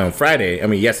Friday. I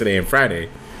mean, yesterday and Friday.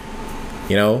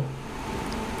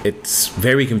 It's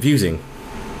very confusing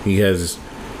because,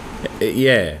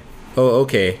 yeah. Oh,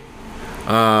 okay.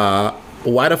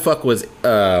 Why the fuck was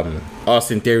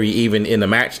Austin Theory even in the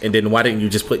match? And then why didn't you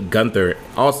just put Gunther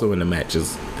also in the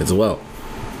matches as well?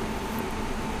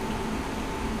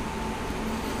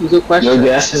 Good question. Your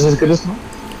guess is as good as mine.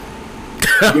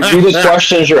 These are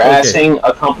questions you're asking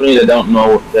a company that don't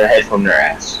know their head from their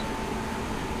ass.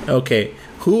 Okay.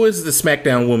 Who is the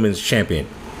SmackDown Women's Champion?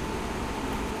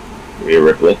 Rhea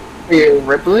Ripley. Rhea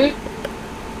Ripley?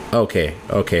 Okay.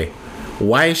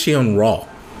 Why is she on Raw?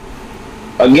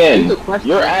 Again,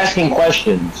 you're asking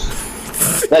questions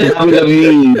that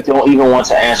WWE don't even want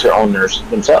to answer on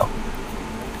themselves.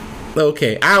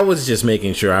 Okay, I was just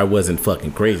making sure I wasn't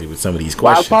fucking crazy with some of these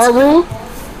questions. Wild card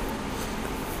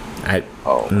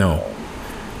rule? No.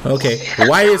 Okay,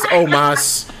 why is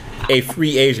Omos a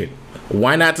free agent?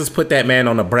 Why not just put that man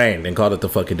on a brand and call it the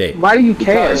fucking day? Why do you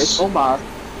care? It's Omos.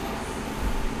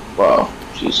 Well,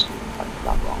 she's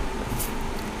not wrong.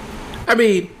 I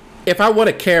mean, if I want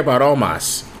to care about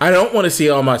Omos, I don't want to see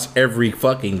Omos every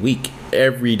fucking week,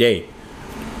 every day.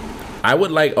 I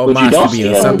would like Omos to be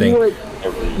on something.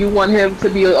 You want him to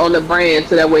be on the brand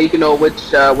so that way you can know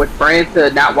which brand to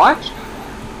not watch?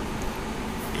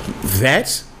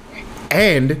 That,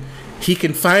 and he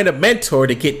can find a mentor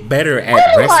to get better at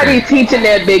Nobody wrestling. teaching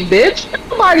that big bitch.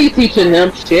 Nobody teaching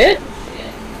him shit.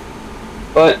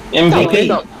 But MVP.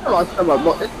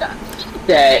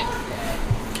 That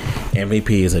MVP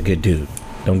is a good dude.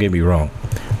 Don't get me wrong,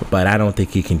 but I don't think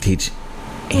he can teach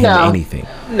him anything.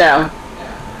 No.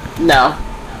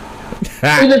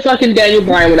 Even fucking Daniel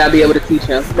Bryan would not be able to teach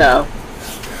him. No.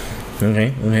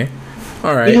 Okay.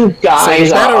 All right. You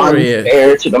guys are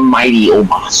unfair to the mighty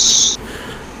Omos.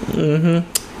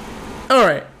 All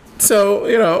right. So,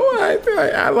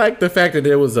 I like the fact that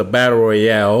there was a battle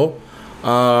royale.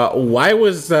 Why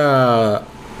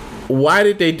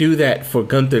did they do that for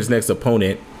Gunther's next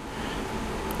opponent?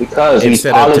 Because he's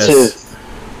positive.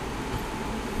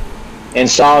 And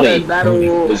Saudi.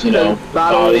 Because,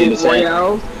 Saudi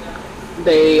royales,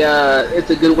 it's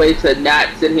a good way to not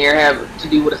sit here and have to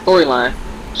do with a storyline.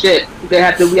 Shit, we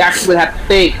actually would have to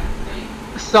think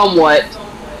somewhat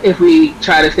if we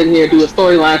try to sit here and do a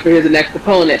storyline for his next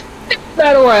opponent.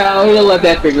 Battle royale, he'll let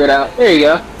that figure it out. There you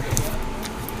go.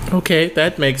 Okay,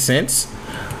 that makes sense.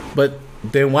 But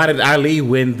then why did Ali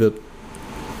win the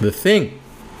thing?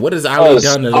 What has Ali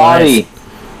done in the last?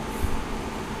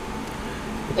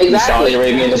 Exactly. Saudi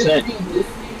Arabian descent.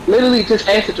 Literally just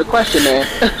answered your question, man.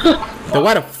 Then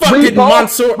why the fuck did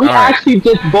Mansoor? We actually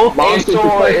just both answered your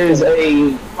Mansoor question. is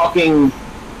a fucking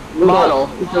model.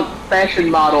 He's a fashion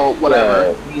model,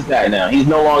 whatever. He's that now. He's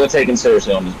no longer taken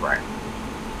seriously on this brand.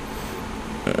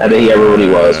 Not that he ever really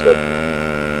was, but.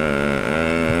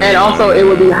 And also, it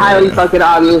would be highly fucking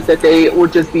obvious that they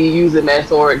would just be using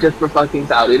Mansoor just for fucking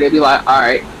Saudi. They'd be like,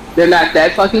 alright, they're not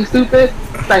that fucking stupid.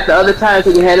 It's like the other times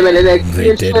when you had him in the next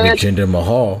They did with Jinder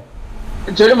Mahal.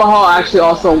 Jinder Mahal actually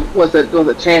also was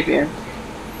a champion.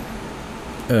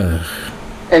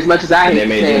 As much as I hate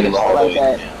saying it like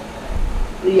that.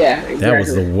 Yeah, exactly. That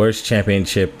was the worst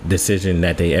championship decision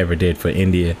that they ever did for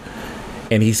India.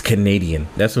 And he's Canadian.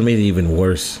 That's what made it even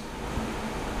worse.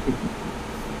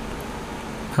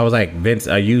 I was like, Vince,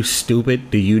 are you stupid?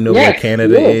 Do you know where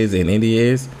Canada is and India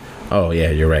is? Oh, yeah,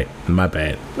 you're right. My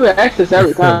bad. We ask this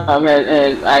every time,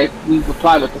 and we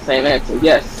reply with the same answer.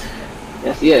 Yes.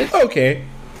 Yes. Okay.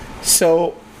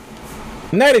 So,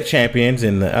 Night of Champions,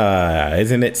 and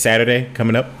isn't it Saturday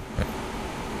coming up?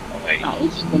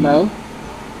 No.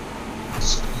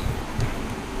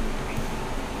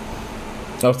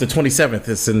 Oh, it's the 27th.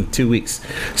 It's in 2 weeks.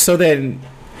 So then,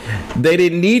 they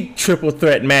didn't need triple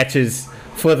threat matches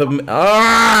for the...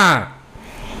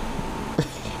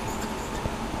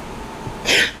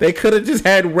 They could have just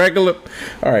had regular...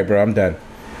 All right, bro, I'm done.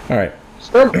 All right.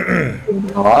 A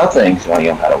lot of things on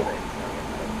you how to win.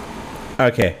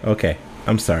 Okay.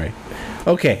 I'm sorry.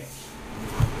 Okay.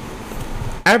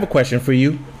 I have a question for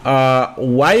you.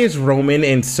 Why is Roman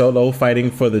and Solo fighting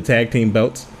for the tag team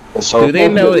belts? Do they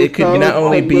know it could not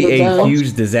only be a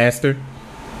huge disaster?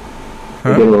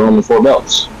 Huh? Give Roman 4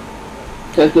 belts.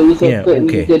 Because it was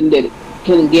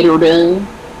couldn't get her done.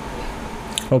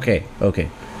 Okay.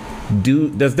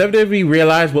 Does WWE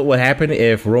realize what would happen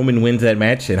if Roman wins that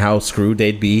match and how screwed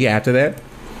they'd be after that?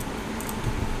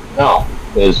 No,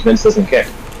 because Vince doesn't care.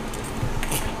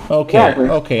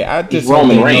 Okay. I just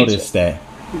noticed that.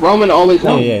 Roman always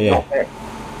wins. Yeah.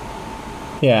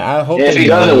 Yeah, I hope. If he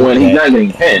doesn't win, he's not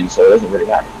getting pinned, so it doesn't really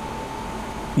matter.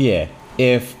 Yeah,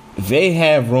 if they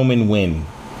have Roman win,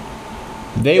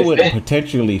 they would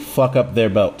potentially fuck up their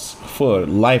belts for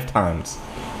lifetimes.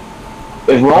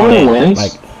 If Roman wins,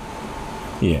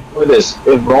 look at this.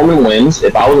 If Roman wins,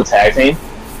 if I was a tag team,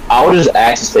 I would just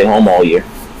ask to stay home all year.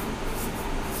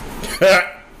 And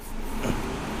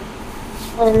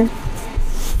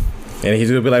he's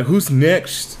gonna be like, "Who's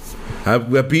next?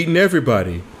 I've beaten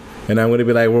everybody," and I'm gonna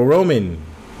be like, "Well, Roman,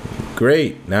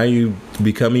 great. Now you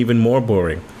become even more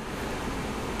boring."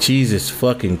 Jesus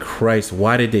fucking Christ!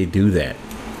 Why did they do that?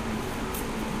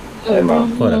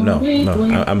 Hold up, no,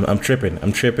 I'm tripping.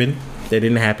 I'm tripping. That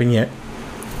didn't happen yet.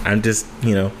 I'm just,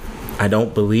 I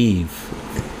don't believe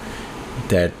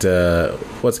that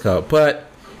what's it called, but.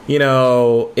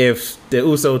 If the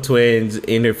Uso twins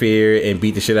interfere and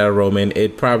beat the shit out of Roman,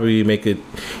 it'd probably make it,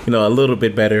 a little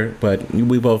bit better. But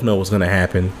we both know what's gonna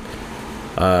happen.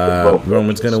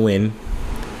 Roman's gonna win.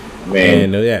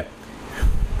 Man, and yeah.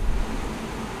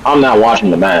 I'm not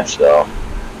watching the match, though.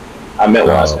 I meant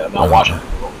what I said. I'm not watching.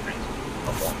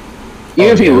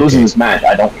 Even if he loses this match,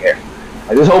 I don't care.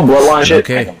 Like this whole bloodline shit.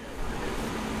 Okay.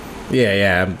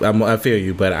 Yeah, I feel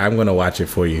you, but I'm gonna watch it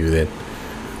for you then.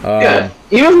 Yeah,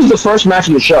 even if it's the first match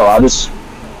of the show, I just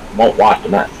won't watch the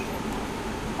match.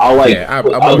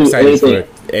 I'm excited for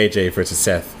AJ versus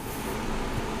Seth.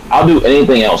 I'll do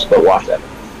anything else but watch that.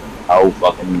 I'll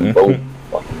fucking go.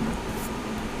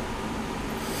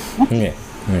 Yeah.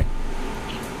 Right.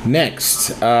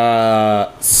 Next,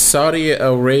 Saudi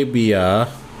Arabia.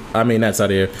 I mean, not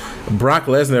Saudi Arabia. Brock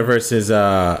Lesnar versus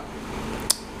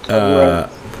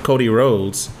Cody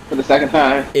Rhodes for the second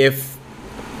time.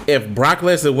 If Brock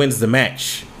Lesnar wins the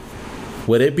match,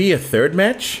 would it be a third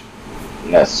match?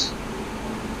 Yes.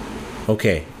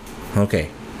 Okay.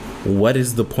 What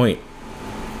is the point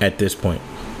at this point?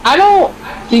 I don't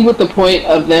see what the point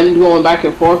of them going back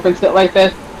and forth and shit like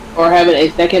that, or having a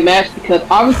second match, because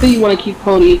obviously you want to keep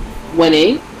Cody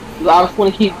winning. You obviously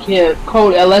want to keep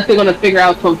Cody, unless they're going to figure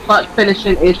out some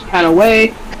finishing-ish kind of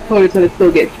way. Cody's going to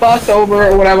still get fucked over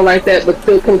or whatever like that, but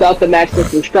still comes out the match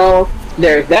looking strong.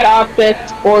 There's that option,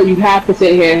 or you have to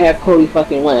sit here and have Cody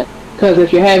fucking win. Because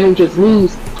if you have him just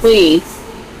lose clean,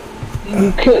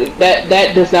 you could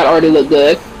that does not already look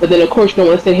good. But then of course you don't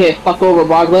want to sit here and fuck over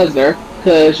Brock Lesnar,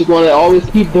 because you want to always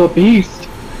keep the beast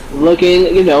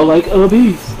looking, like a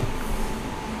beast.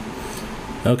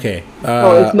 Okay.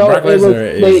 Brock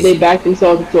Lesnar they backed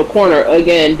themselves into a corner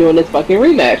again doing this fucking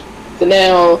rematch. So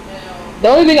now the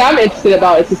only thing I'm interested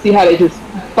about is to see how they just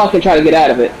fucking try to get out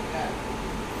of it.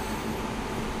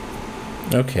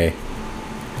 Okay.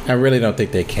 I really don't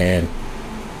think they can.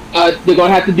 They're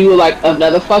gonna have to do like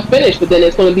another fuck finish, but then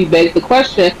it's gonna be begs the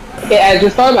question. I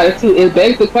just thought about it too. It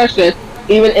begs the question.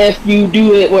 Even if you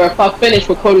do it where a fuck finish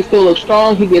where Cody still looks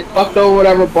strong, he gets fucked over,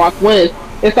 whatever, Brock wins.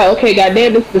 It's like, okay,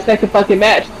 goddamn, this is the second fucking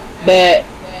match that,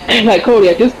 like Cody,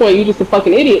 at this point, you're just a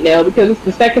fucking idiot now, because it's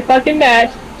the second fucking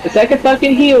match, the second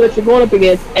fucking heel that you're going up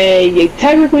against, and you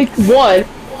technically won,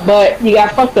 but you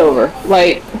got fucked over.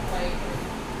 Like.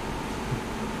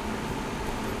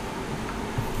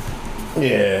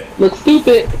 Yeah. Looks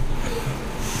stupid.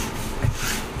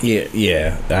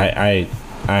 Yeah.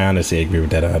 I honestly agree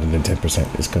with that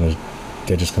 110%.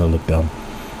 They're just gonna look dumb.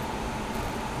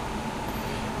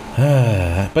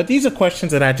 But these are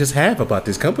questions that I just have about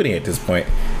this company at this point.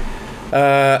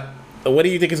 What do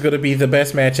you think is going to be the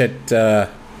best match at?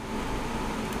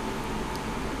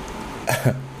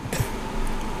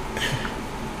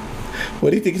 What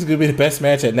do you think is going to be the best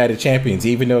match at Night of Champions?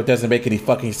 Even though it doesn't make any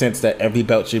fucking sense that every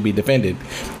belt should be defended,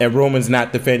 and Roman's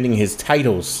not defending his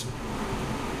titles.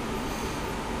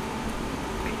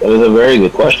 That is a very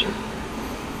good question.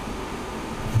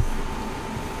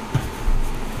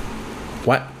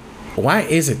 Why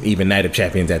is it even Night of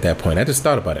Champions at that point? I just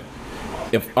thought about it.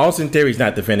 If Austin Theory's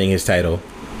not defending his title,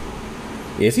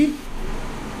 is he?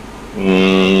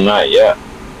 Not yet.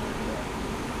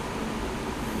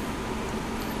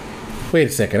 Wait a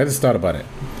second. I just thought about it.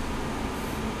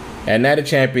 At Night of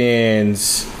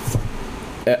Champions,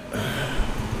 I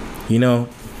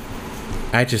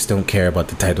just don't care about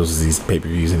the titles of these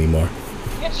pay-per-views anymore.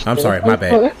 I'm sorry, my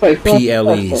bad.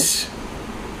 PLEs.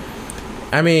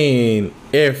 I mean,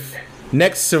 if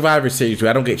next Survivor Series where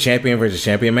I don't get champion versus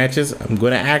champion matches, I'm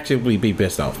going to actually be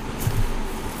pissed off.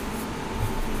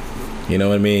 You know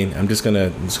what I mean? I'm just gonna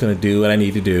do what I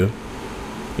need to do.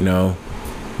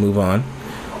 Move on.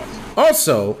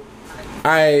 Also,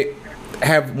 I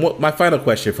have my final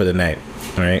question for the night.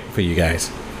 All right, for you guys.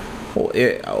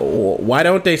 Why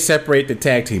don't they separate the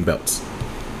tag team belts?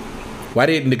 Why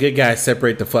didn't the good guys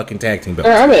separate the fucking tag team belts?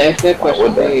 I've been asking that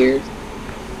question for years.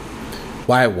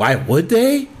 Why would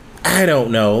they? I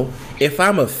don't know. If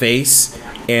I'm a face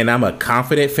and I'm a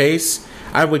confident face,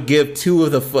 I would give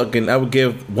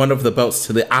one of the belts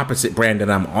to the opposite brand that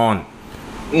I'm on.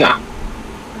 Nah.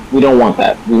 We don't want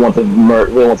that. We want the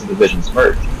divisions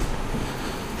merged.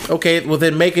 Okay, well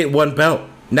then make it one belt,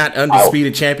 not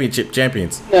undisputed championship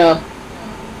champions. No.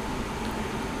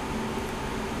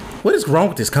 What is wrong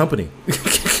with this company?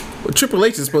 Triple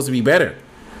H is supposed to be better.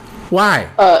 Why?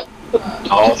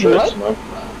 All trips, man.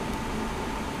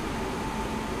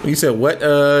 You said what,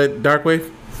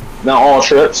 Darkwave? Not all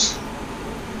trips.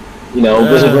 You know,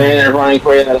 Vince McMahon and Ronnie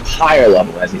Craig at a higher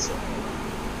level, as he said.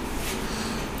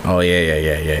 Oh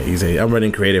yeah. He said I'm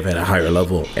running creative at a higher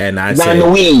level, and I Not said in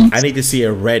the weeds. I need to see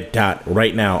a red dot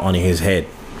right now on his head.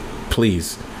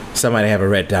 Please, somebody have a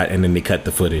red dot, and then they cut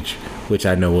the footage, which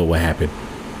I know what will happen.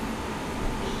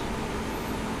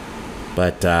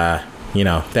 But you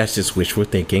know, that's just wishful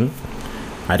thinking.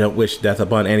 I don't wish death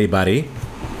upon anybody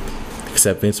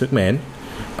except Vince McMahon.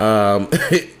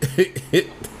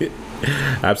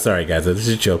 I'm sorry, guys. This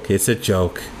is a joke. It's a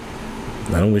joke.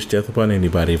 I don't wish death upon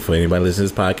anybody. For anybody listening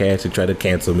to this podcast who try to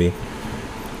cancel me,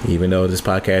 even though this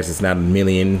podcast is not $1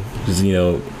 million,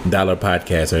 dollar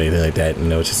podcast or anything like that. You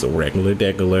know, it's just a regular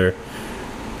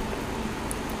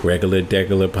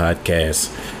podcast.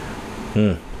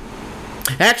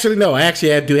 Actually, no. I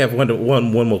do have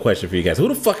one more question for you guys. Who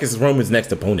the fuck is Roman's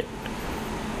next opponent?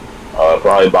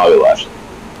 Probably Bobby Lashley.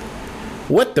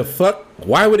 What the fuck?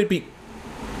 Why would it be?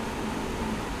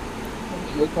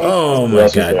 Oh my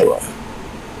god.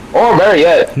 Or better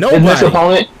yet, nobody. His next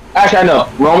opponent. Actually, I know.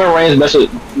 Roman Reigns'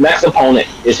 next opponent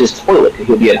is his toilet.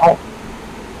 He'll be at home.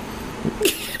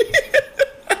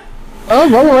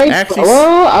 Roman Reigns.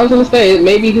 Well, I was gonna say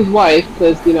maybe his wife,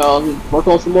 because he's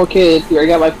working on some more kids. He already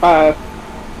got like 5.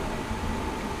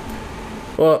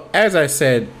 Well, as I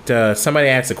said, somebody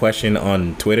asked a question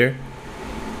on Twitter,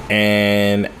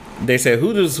 and they said,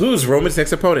 "Who's Roman's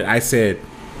next opponent?" I said,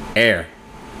 Air.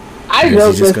 I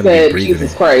just said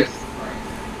Jesus Christ.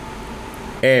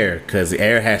 Air, because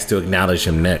Air has to acknowledge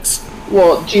him next.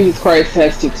 Well, Jesus Christ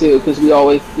has to too, because we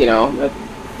always,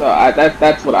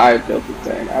 that's what I feel like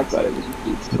saying. Outside of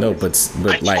Jesus. No, but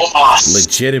like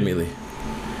legitimately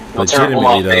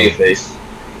though.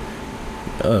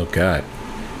 Oh God.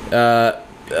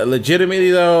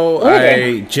 Legitimately though,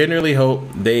 okay. I genuinely hope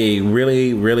they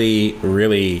really, really,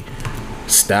 really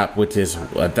stop with this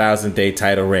 1,000-day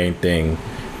title reign thing.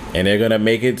 And they're gonna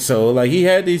make it so like he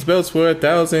had these belts for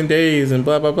 1,000 days and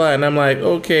blah blah blah. And I'm like,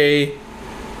 okay.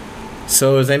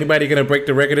 So is anybody gonna break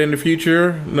the record in the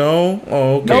future? No?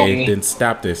 Oh, okay, then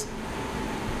stop this.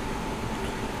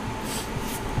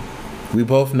 We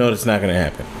both know it's not gonna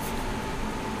happen.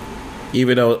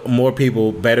 Even though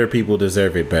better people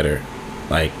deserve it better.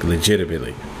 Like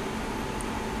legitimately.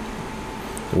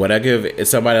 Would I give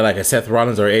somebody like a Seth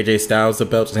Rollins or AJ Styles the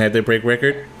belts and have their break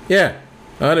record? Yeah.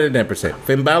 110%.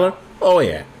 Finn Balor? Oh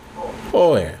yeah.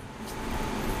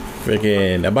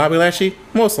 Freaking Bobby Lashley?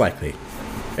 Most likely.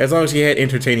 As long as he had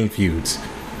entertaining feuds.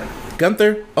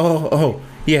 Gunther? Oh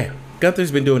yeah.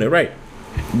 Gunther's been doing it right.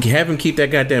 Have him keep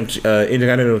that goddamn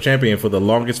Intercontinental Champion for the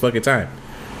longest fucking time.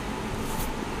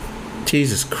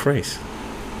 Jesus Christ.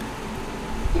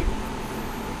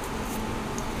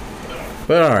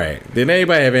 But alright. Did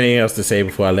anybody have anything else to say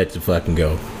before I let you fucking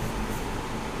go?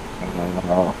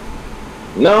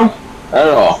 No, not at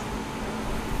all.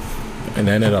 And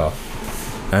none at all.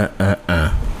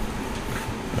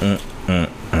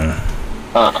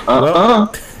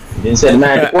 Didn't say the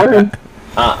magic word.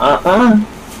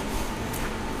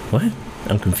 What?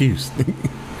 I'm confused.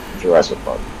 Jurassic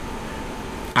Park.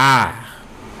 Yeah,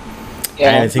 I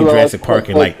haven't seen Jurassic Park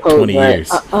in like 20 years.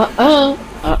 Didn't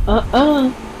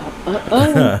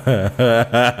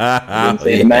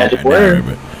say the magic word.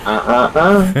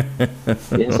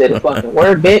 Didn't say the fucking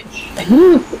word, bitch.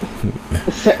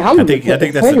 I think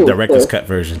that's the director's cut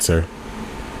version, sir.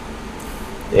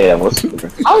 Yeah, what's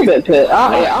I was at pit.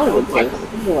 I was like,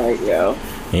 yo.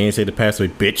 He ain't say the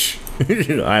password, bitch.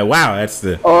 Wow, that's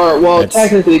the. Or well,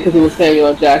 technically, because it was Samuel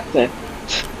L. Jackson.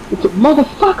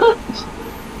 Motherfucker.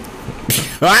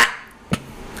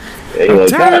 I'm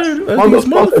tired of these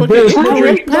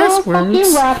motherfucking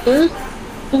passwords. Rappers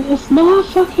and this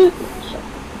motherfucking.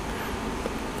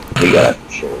 He got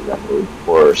sure that move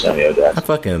for Samuel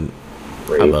Jackson.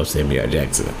 I love Samuel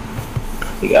Jackson.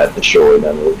 He got destroyed in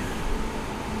that movie.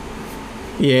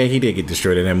 Yeah, he did get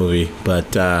destroyed in that movie,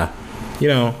 but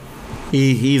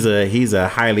he's a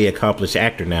highly accomplished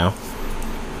actor now.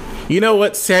 You know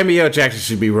what? Samuel Jackson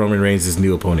should be Roman Reigns'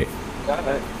 new opponent. Got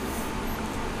it.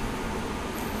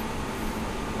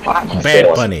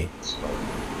 Bad Bunny.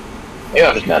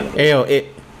 Yeah,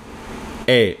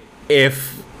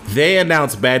 if they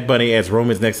announce Bad Bunny as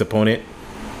Roman's next opponent,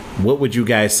 what would you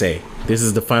guys say? This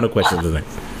is the final question of the night.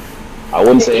 I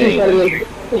wouldn't say anything.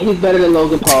 He's better than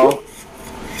Logan Paul.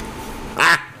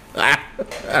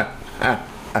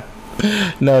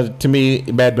 No, to me,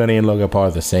 Bad Bunny and Logan Paul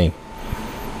are the same.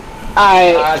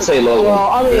 I'd say Logan.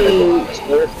 Well, I mean,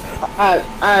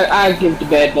 I give to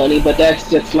Bad Bunny, but that's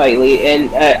just slightly.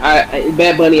 And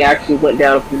Bad Bunny actually went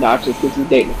down a few notches because he's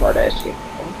dating a Kardashian,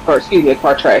 or excuse me, a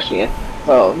Kardashian.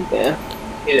 So yeah.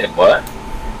 He did what?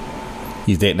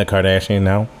 He's dating a Kardashian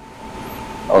now.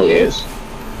 Oh, he is.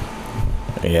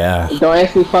 Yeah. Don't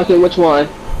ask me fucking which one.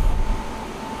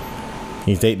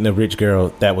 He's dating a rich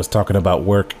girl that was talking about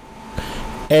work.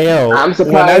 Ayo, I'm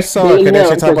surprised when I saw they know,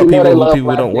 Kardashian talk about because you know they people love who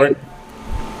don't black work.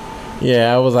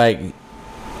 Yeah, I was like,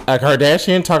 a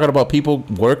Kardashian talking about people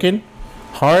working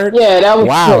hard. Yeah, that was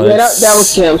wow. yeah, that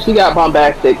was Kim. She got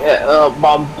bombastic.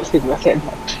 Excuse me, I said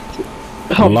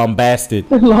Lombasted.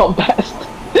 bombastic.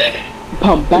 She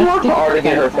worked hard to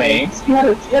get her fame. She had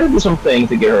to do some things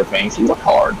to get her fame. She worked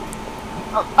hard.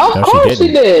 Of No, course she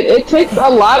she did. It takes a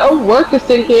lot of work to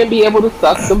sit here and be able to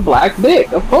suck some black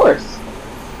dick. Of course.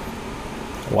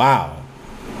 Wow.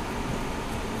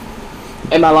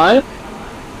 Am I lying?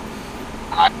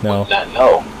 No, Not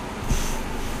know.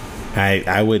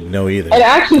 I wouldn't know either. And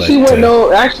actually, she wouldn't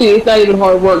know. Actually, it's not even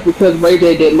hard work because Ray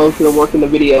J did most of the work in the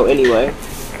video anyway.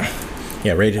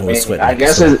 Yeah, Ray J was sweating. I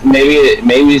guess maybe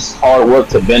it's hard work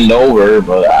to bend over,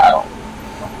 but I don't.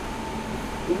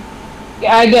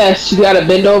 Yeah, I guess she got to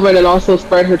bend over and then also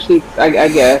spread her cheeks. I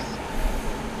guess.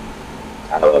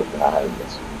 I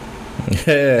guess.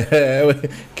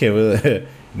 Kim,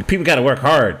 people got to work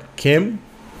hard. Kim,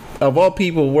 of all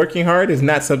people, working hard is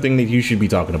not something that you should be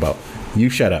talking about. You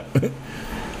shut up. But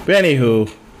anywho,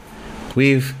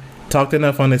 we've talked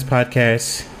enough on this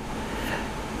podcast.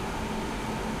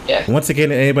 Yes. Once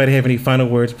again, anybody have any final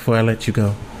words before I let you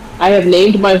go? I have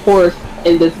named my horse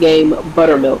in this game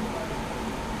Buttermilk.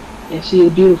 And she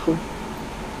is beautiful.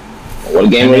 What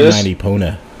game is this?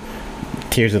 Epona.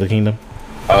 Tears of the Kingdom.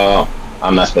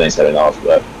 I'm not spending $7 for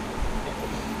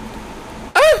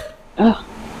that.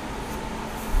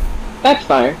 That's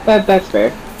fine. That's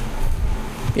fair.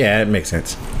 Yeah, it makes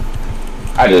sense.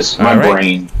 My right.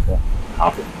 brain.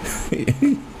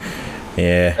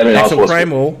 Yeah. I mean, Axel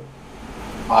Primal.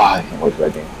 I can't wait for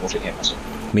that game. What's the game?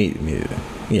 Me neither.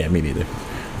 Yeah, me neither.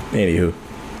 Anywho.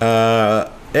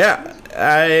 Yeah.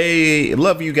 I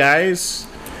love you guys.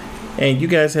 And you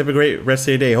guys have a great rest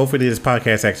of your day. Hopefully this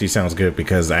podcast actually sounds good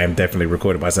because I am definitely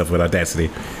recording myself with Audacity.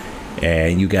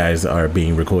 And you guys are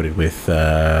being recorded with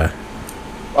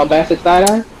Bombastic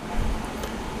side-eye?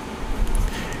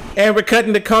 and we're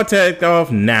cutting the contact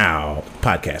off now.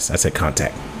 Podcast. I said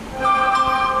contact.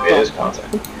 It is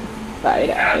contact.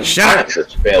 Side-eye. Shut up.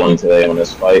 It's failing today on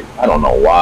this fight. I don't know why.